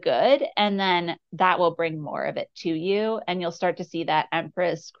for the good, and then that will bring more of it to you. And you'll start to see that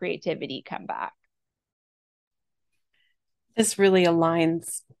Empress creativity come back. This really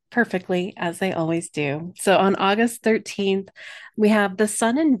aligns perfectly as they always do. So on August 13th, we have the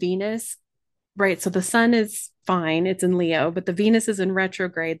Sun and Venus, right? So the Sun is fine, it's in Leo, but the Venus is in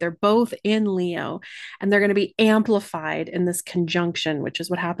retrograde. They're both in Leo, and they're going to be amplified in this conjunction, which is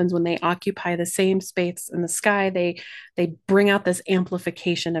what happens when they occupy the same space in the sky. They bring out this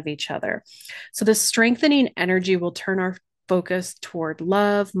amplification of each other. So the strengthening energy will turn our focus toward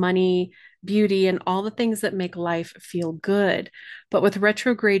love, money, beauty, and all the things that make life feel good. But with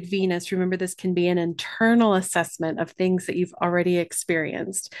retrograde Venus, remember this can be an internal assessment of things that you've already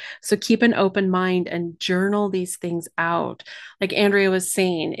experienced. So keep an open mind and journal these things out. Like Andrea was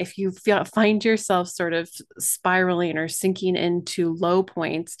saying, if you find yourself sort of spiraling or sinking into low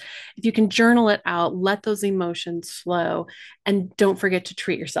points, if you can journal it out, let those emotions flow, and don't forget to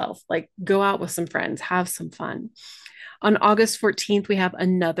treat yourself. Like go out with some friends, have some fun. On August 14th, we have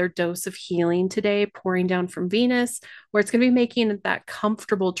another dose of healing today pouring down from Venus, where it's going to be making that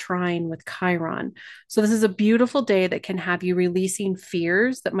comfortable trine with Chiron. So, this is a beautiful day that can have you releasing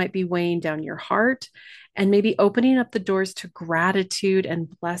fears that might be weighing down your heart and maybe opening up the doors to gratitude and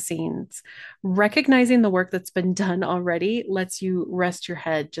blessings. Recognizing the work that's been done already lets you rest your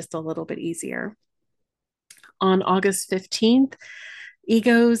head just a little bit easier. On August 15th,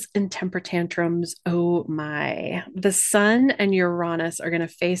 egos and temper tantrums. Oh my. The Sun and Uranus are going to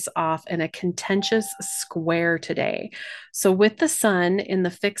face off in a contentious square today. So, with the Sun in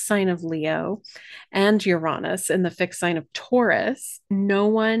the fixed sign of Leo and Uranus in the fixed sign of Taurus, no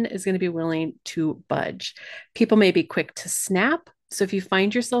one is going to be willing to budge. People may be quick to snap. So, if you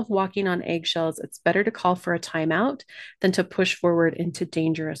find yourself walking on eggshells, it's better to call for a timeout than to push forward into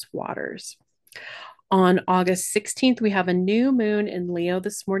dangerous waters. On August 16th, we have a new moon in Leo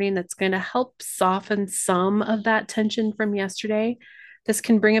this morning that's going to help soften some of that tension from yesterday. This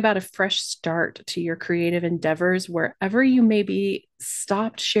can bring about a fresh start to your creative endeavors wherever you may be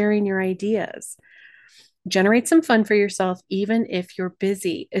stopped sharing your ideas. Generate some fun for yourself, even if you're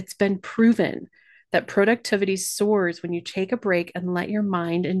busy. It's been proven that productivity soars when you take a break and let your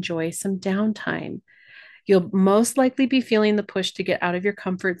mind enjoy some downtime. You'll most likely be feeling the push to get out of your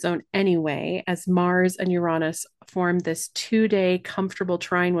comfort zone anyway, as Mars and Uranus form this 2-day comfortable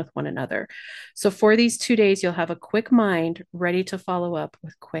trine with one another. So, for these 2 days, you'll have a quick mind ready to follow up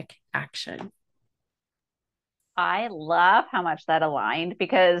with quick action. I love how much that aligned,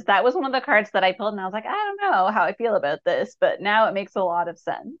 because that was one of the cards that I pulled and I was like, I don't know how I feel about this, but now it makes a lot of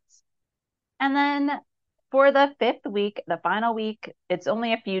sense. And then for the 5th week, the final week, it's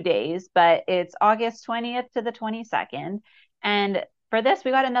only a few days, but it's August 20th to the 22nd. And for this,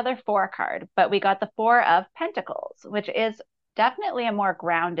 we got another 4 card, but we got the 4 of Pentacles, which is definitely a more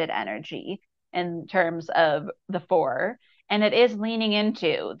grounded energy in terms of the 4. And it is leaning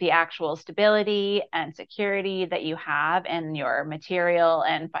into the actual stability and security that you have in your material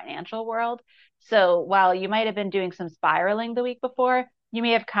and financial world. So while you might have been doing some spiraling the week before, you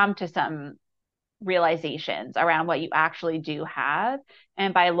may have come to some realizations around what you actually do have.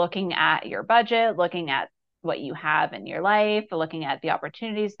 And by looking at your budget, looking at what you have in your life, looking at the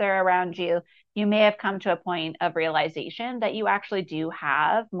opportunities that are around you, you may have come to a point of realization that you actually do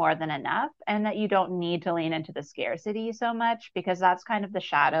have more than enough and that you don't need to lean into the scarcity so much, because that's kind of the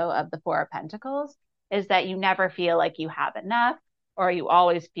shadow of the Four of Pentacles, is that you never feel like you have enough, or you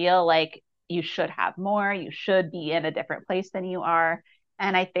always feel like you should have more, you should be in a different place than you are.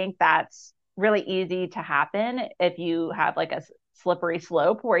 And I think that's really easy to happen if you have like a slippery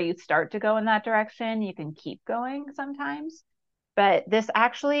slope where you start to go in that direction. You can keep going sometimes. But this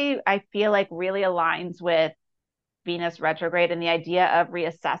actually, I feel like, really aligns with Venus retrograde and the idea of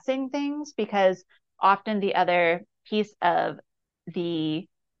reassessing things, because often the other piece of the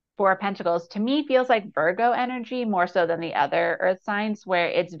Four of Pentacles to me feels like Virgo energy more so than the other earth signs, where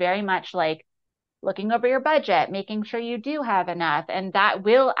it's very much like looking over your budget, making sure you do have enough. And that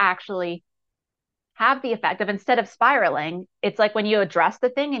will actually have the effect of, instead of spiraling, it's like when you address the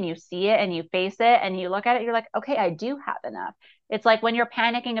thing and you see it and you face it and you look at it, you're like, okay, I do have enough. It's like when you're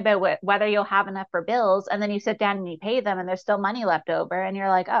panicking about whether you'll have enough for bills, and then you sit down and you pay them and there's still money left over and you're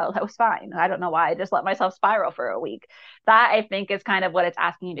like, oh, that was fine. I don't know why I just let myself spiral for a week. That, I think, is kind of what it's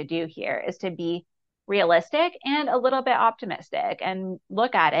asking you to do here, is to be realistic and a little bit optimistic and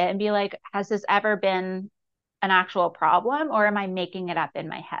look at it and be like, has this ever been an actual problem, or am I making it up in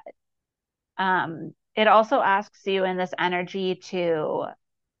my head? It also asks you in this energy to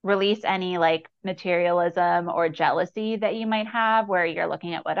release any like materialism or jealousy that you might have, where you're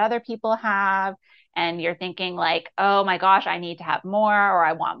looking at what other people have and you're thinking like, oh my gosh, I need to have more, or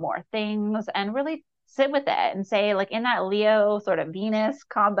I want more things, and really sit with it and say, like, in that Leo sort of Venus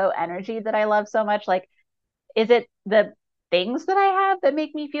combo energy that I love so much, like, is it the things that I have that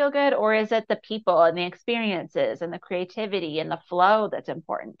make me feel good, or is it the people and the experiences and the creativity and the flow that's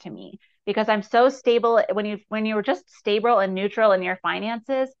important to me? Because I'm so stable. When you're just stable and neutral in your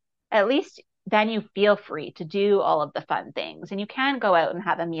finances, at least then you feel free to do all of the fun things, and you can go out and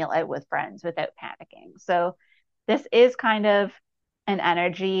have a meal out with friends without panicking. So this is kind of an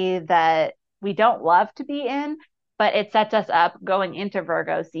energy that we don't love to be in, but it sets us up going into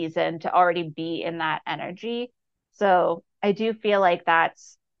Virgo season to already be in that energy. So I do feel like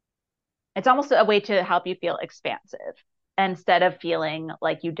it's almost a way to help you feel expansive instead of feeling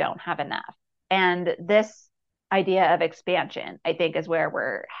like you don't have enough. And this idea of expansion, I think, is where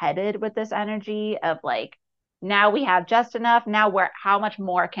we're headed with this energy of like, now we have just enough. Now, how much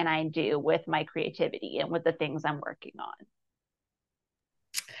more can I do with my creativity and with the things I'm working on?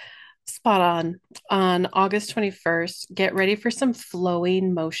 Spot on. On August 21st, get ready for some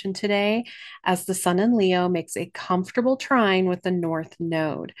flowing motion today as the Sun in Leo makes a comfortable trine with the North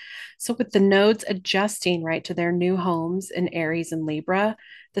Node. So, with the nodes adjusting right to their new homes in Aries and Libra,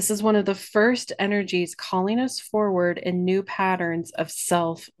 this is one of the first energies calling us forward in new patterns of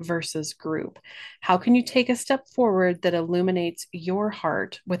self versus group. How can you take a step forward that illuminates your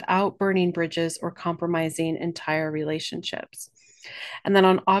heart without burning bridges or compromising entire relationships? And then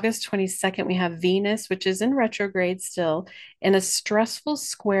on August 22nd, we have Venus, which is in retrograde still, in a stressful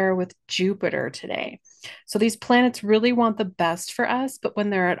square with Jupiter today. So these planets really want the best for us, but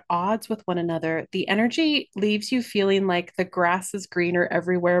when they're at odds with one another, the energy leaves you feeling like the grass is greener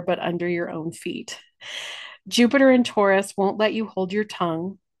everywhere but under your own feet. Jupiter in Taurus won't let you hold your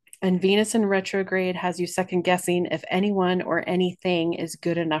tongue. And Venus in retrograde has you second guessing if anyone or anything is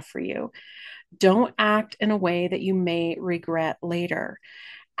good enough for you. Don't act in a way that you may regret later.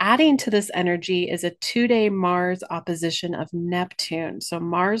 Adding to this energy is a 2-day Mars opposition of Neptune. So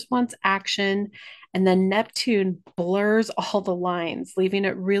Mars wants action, and then Neptune blurs all the lines, leaving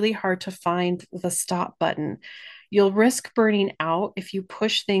it really hard to find the stop button. You'll risk burning out if you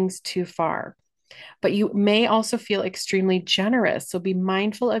push things too far, but you may also feel extremely generous. So be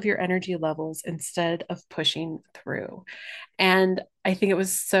mindful of your energy levels instead of pushing through. And I think it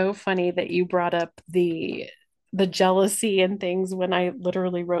was so funny that you brought up the jealousy and things when I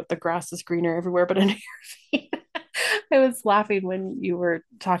literally wrote the grass is greener everywhere but under your feet. I was laughing when you were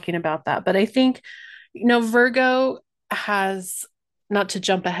talking about that. But I think, Virgo has, not to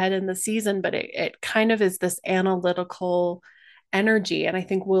jump ahead in the season, but it kind of is this analytical energy. And I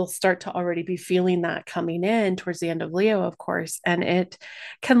think we'll start to already be feeling that coming in towards the end of Leo, of course. And it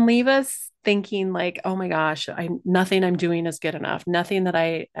can leave us thinking like, oh my gosh, nothing I'm doing is good enough. Nothing that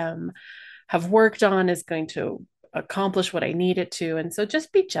I have worked on is going to accomplish what I need it to. And so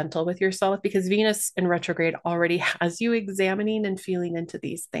just be gentle with yourself, because Venus in retrograde already has you examining and feeling into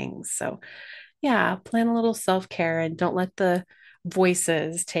these things. So yeah, plan a little self-care and don't let the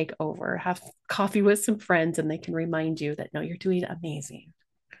voices take over. Have coffee with some friends and they can remind you that no, you're doing amazing.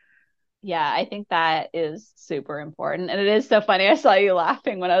 Yeah, I think that is super important. And it is so funny. I saw you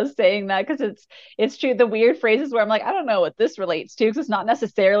laughing when I was saying that because it's true. The weird phrases where I'm like, I don't know what this relates to because it's not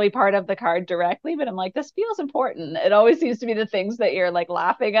necessarily part of the card directly, but I'm like, this feels important. It always seems to be the things that you're like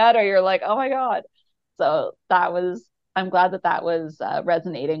laughing at or you're like, oh my God. So that was, I'm glad that that was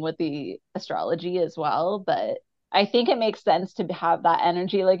resonating with the astrology as well. But I think it makes sense to have that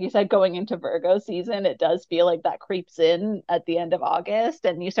energy. Like you said, going into Virgo season, it does feel like that creeps in at the end of August.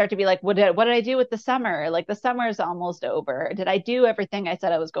 And you start to be like, what did I do with the summer? Like the summer is almost over. Did I do everything I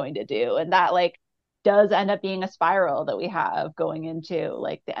said I was going to do? And that like does end up being a spiral that we have going into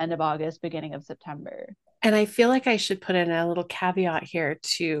like the end of August, beginning of September. And I feel like I should put in a little caveat here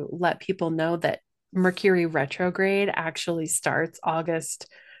to let people know that Mercury retrograde actually starts August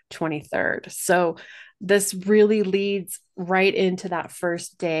 23rd. So this really leads right into that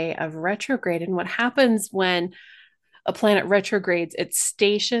first day of retrograde. And what happens when a planet retrogrades, it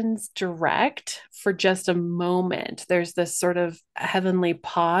stations direct for just a moment. There's this sort of heavenly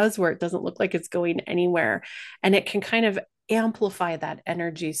pause where it doesn't look like it's going anywhere. And it can kind of amplify that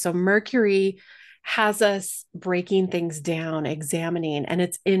energy. So Mercury has us breaking things down, examining, and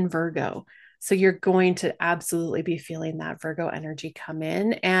it's in Virgo. So you're going to absolutely be feeling that Virgo energy come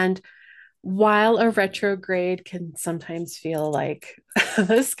in. And while a retrograde can sometimes feel like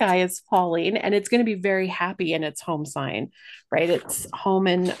the sky is falling and it's going to be very happy in its home sign, right? It's home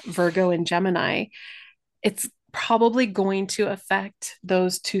in Virgo and Gemini. It's probably going to affect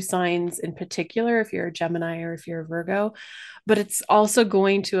those two signs in particular if you're a Gemini or if you're a Virgo, but it's also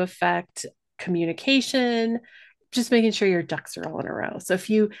going to affect communication, just making sure your ducks are all in a row. So if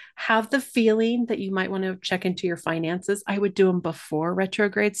you have the feeling that you might want to check into your finances, I would do them before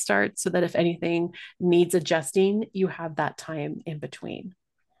retrograde starts so that if anything needs adjusting, you have that time in between.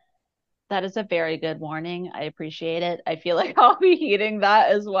 That is a very good warning. I appreciate it. I feel like I'll be heeding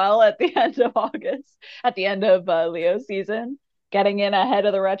that as well at the end of August, at the end of Leo season. Getting in ahead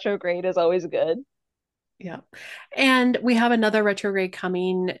of the retrograde is always good. Yeah. And we have another retrograde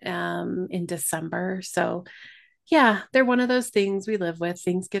coming in December. So yeah, they're one of those things we live with.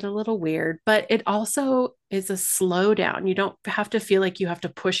 Things get a little weird, but it also is a slowdown. You don't have to feel like you have to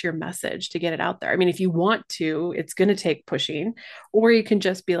push your message to get it out there. I mean, if you want to, it's going to take pushing, or you can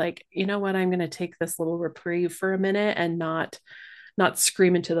just be like, you know what, I'm going to take this little reprieve for a minute and not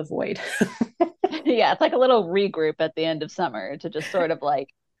scream into the void. Yeah, it's like a little regroup at the end of summer to just sort of like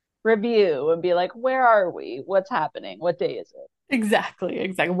review and be like, where are we? What's happening? What day is Exactly,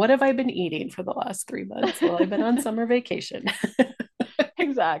 exactly. What have I been eating for the last 3 months? Well, I've been on it? summer vacation.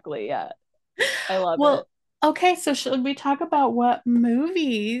 Exactly. Yeah. I love it. Well, okay, so should we talk about what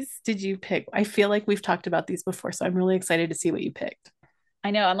movies did you pick? I feel like we've talked about these before, so I'm really excited to see what you picked.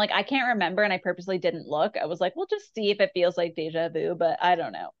 I know. I'm like, I can't remember, and I purposely didn't look. I was like, we'll just see if it feels like deja vu, but I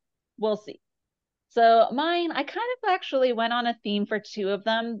don't know. We'll see. So mine, I kind of actually went on a theme for two of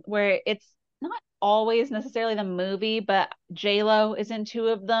them where it's not always necessarily the movie, but J-Lo is in two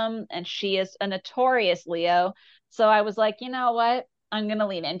of them, and she is a notorious Leo. So I was like, you know what? I'm gonna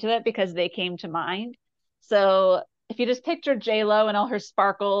lean into it because they came to mind. So if you just picture J-Lo and all her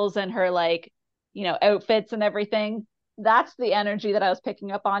sparkles and her like, outfits and everything, that's the energy that I was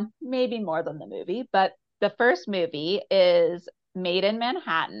picking up on, maybe more than the movie. But the first movie is Made in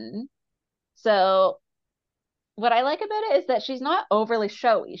Manhattan. So what I like about it is that she's not overly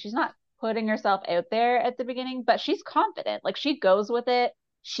showy. She's not putting herself out there at the beginning, but she's confident. Like she goes with it.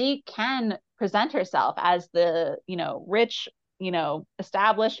 She can present herself as the, rich,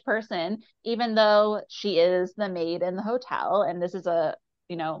 established person, even though she is the maid in the hotel. And this is a,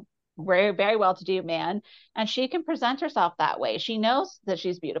 very, very well to do man. And she can present herself that way. She knows that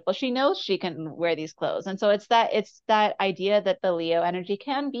she's beautiful. She knows she can wear these clothes. And so it's that idea that the Leo energy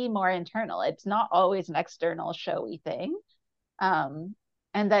can be more internal. It's not always an external showy thing. Um,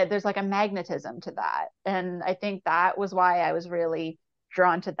 and that there's like a magnetism to that. And I think that was why I was really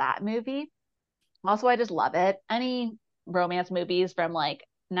drawn to that movie. Also, I just love it. Any romance movies from like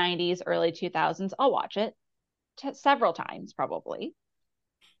 90s, early 2000s, I'll watch it several times probably.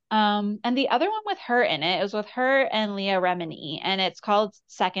 And the other one with her in it is with her and Leah Remini, and it's called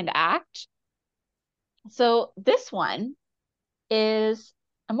Second Act. So this one is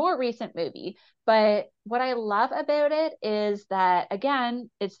a more recent movie, but what I love about it is that again,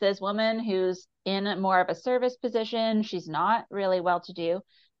 it's this woman who's in more of a service position. She's not really well to do,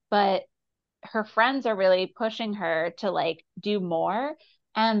 but her friends are really pushing her to like do more,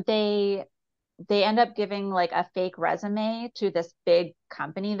 and they they end up giving like a fake resume to this big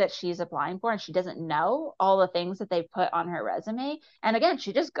company that she's applying for, and she doesn't know all the things that they put on her resume. And again,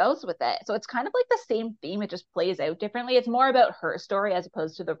 she just goes with it. So it's kind of like the same theme, it just plays out differently. It's more about her story as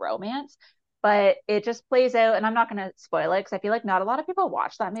opposed to the romance, but it just plays out. And I'm not going to spoil it because I feel like not a lot of people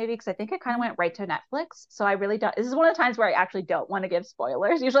watch that movie, because I think it kind of went right to Netflix. So I really don't, this is one of the times where I actually don't want to give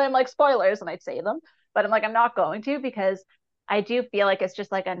spoilers. Usually I'm like, spoilers, and I'd say them, but I'm like, I'm not going to, because I do feel like it's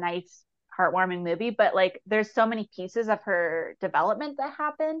just like a nice, heartwarming movie. But like, there's so many pieces of her development that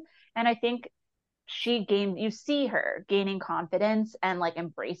happen. And I think you see her gaining confidence and like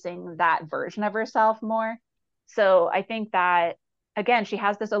embracing that version of herself more. So I think that, again, she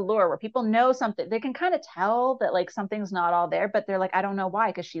has this allure where people know something. They can kind of tell that like something's not all there, but they're like, I don't know why,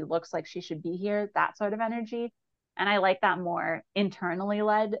 because she looks like she should be here, that sort of energy. And I like that more internally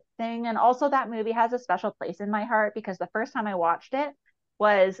led thing. And also, that movie has a special place in my heart because the first time I watched it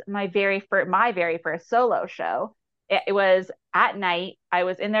was my very first solo show. It was at night. I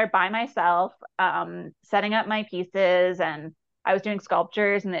was in there by myself, setting up my pieces, and I was doing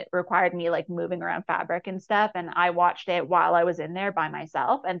sculptures, and it required me like moving around fabric and stuff. And I watched it while I was in there by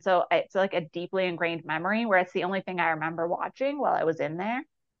myself. And so it's like a deeply ingrained memory where it's the only thing I remember watching while I was in there.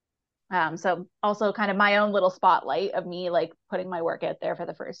 So also kind of my own little spotlight of me like putting my work out there for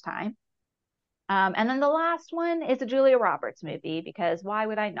the first time. And then the last one is a Julia Roberts movie, because why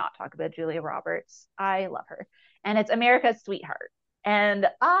would I not talk about Julia Roberts? I love her. And it's America's Sweetheart. And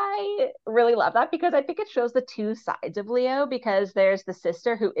I really love that because I think it shows the two sides of Leo, because there's the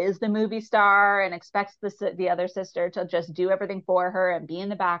sister who is the movie star and expects the other sister to just do everything for her and be in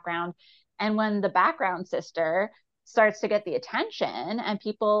the background. And when the background sister starts to get the attention and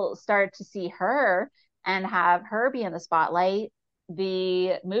people start to see her and have her be in the spotlight,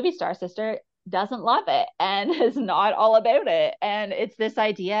 the movie star sister doesn't love it and is not all about it. And it's this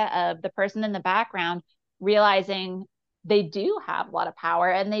idea of the person in the background realizing they do have a lot of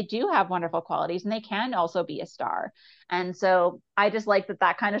power and they do have wonderful qualities and they can also be a star. And so I just like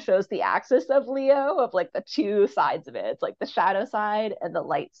that kind of shows the axis of Leo, of like the two sides of it. It's like the shadow side and the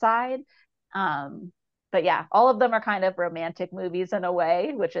light side. But yeah, all of them are kind of romantic movies in a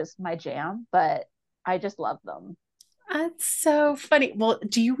way, which is my jam, but I just love them. That's so funny. Well,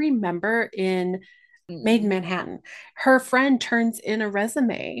 do you remember in Made in Mm. Manhattan, her friend turns in a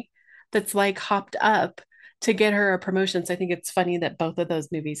resume that's like hopped up to get her a promotion. So I think it's funny that both of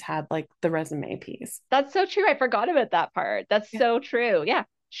those movies had like the resume piece. That's so true. I forgot about that part. That's Yeah. so true. Yeah.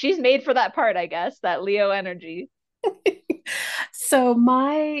 She's made for that part, I guess, that Leo energy. So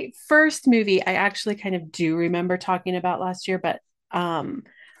my first movie, I actually kind of do remember talking about last year, but um,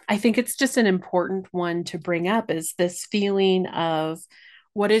 I think it's just an important one to bring up is this feeling of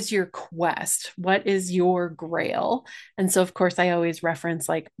what is your quest? What is your grail? And so, of course, I always reference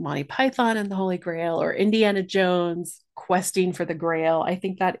like Monty Python and the Holy Grail or Indiana Jones questing for the grail. I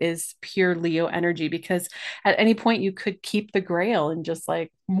think that is pure Leo energy because at any point you could keep the grail and just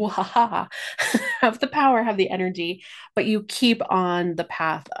like, have the power, have the energy, but you keep on the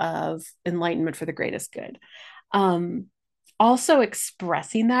path of enlightenment for the greatest good. Um, Also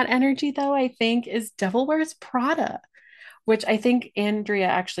expressing that energy, though, I think is Devil Wears Prada, which I think Andrea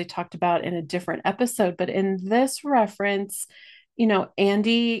actually talked about in a different episode. But in this reference,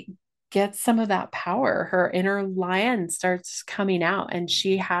 Andy gets some of that power. Her inner lion starts coming out and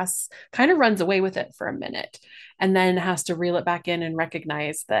she has kind of runs away with it for a minute and then has to reel it back in and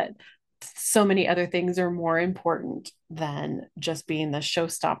recognize that so many other things are more important than just being the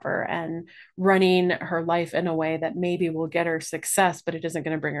showstopper and running her life in a way that maybe will get her success, but it isn't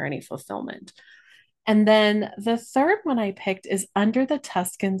going to bring her any fulfillment. And then the third one I picked is Under the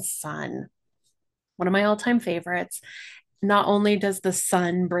Tuscan Sun, one of my all time favorites. Not only does the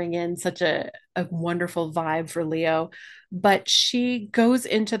sun bring in such a wonderful vibe for Leo, but she goes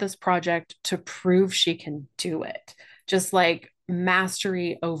into this project to prove she can do it, just like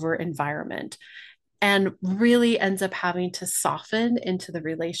mastery over environment, and really ends up having to soften into the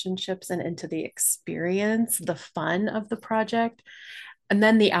relationships and into the experience, the fun of the project. And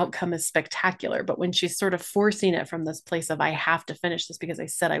then the outcome is spectacular. But when she's sort of forcing it from this place of, I have to finish this because I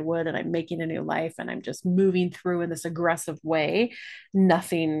said I would, and I'm making a new life, and I'm just moving through in this aggressive way,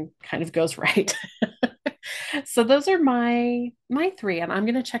 nothing kind of goes right. So those are my three. And I'm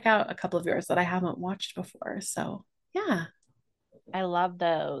going to check out a couple of yours that I haven't watched before. So yeah. I love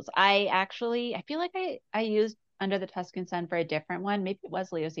those. I feel like I used Under the Tuscan Sun for a different one. Maybe it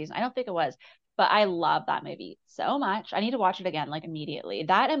was Leo season. I don't think it was, but I love that movie so much. I need to watch it again, like immediately.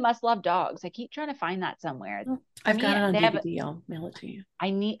 That and Must Love Dogs. I keep trying to find that somewhere. To I've got me, it on they have DVD. I'll mail it to you. I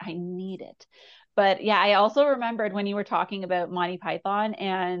need it. But yeah, I also remembered when you were talking about Monty Python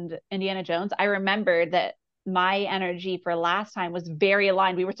and Indiana Jones, I remembered that my energy for last time was very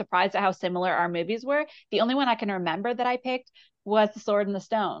aligned. We were surprised at how similar our movies were. The only one I can remember that I picked was The Sword and the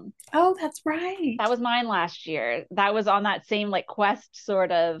Stone. Oh, that's right. That was mine last year. That was on that same like quest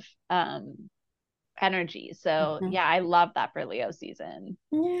sort of energy. So yeah, I love that for Leo season.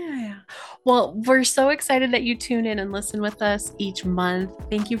 Yeah. Well, we're so excited that you tune in and listen with us each month.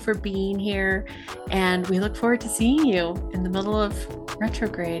 Thank you for being here. And we look forward to seeing you in the middle of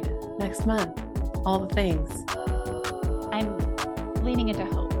retrograde next month. All the things. I'm leaning into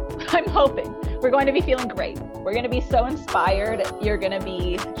hope. I'm hoping we're going to be feeling great. We're going to be so inspired. You're going to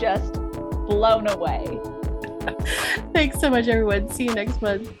be just blown away. Thanks so much, everyone. See you next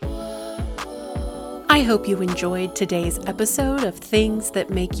month. I hope you enjoyed today's episode of Things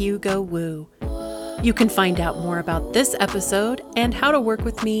That Make You Go Woo. You can find out more about this episode and how to work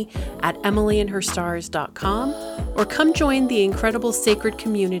with me at emilyandherstars.com or come join the incredible sacred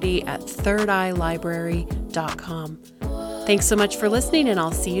community at thirdeyelibrary.com. Thanks so much for listening, and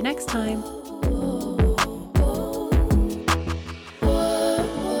I'll see you next time.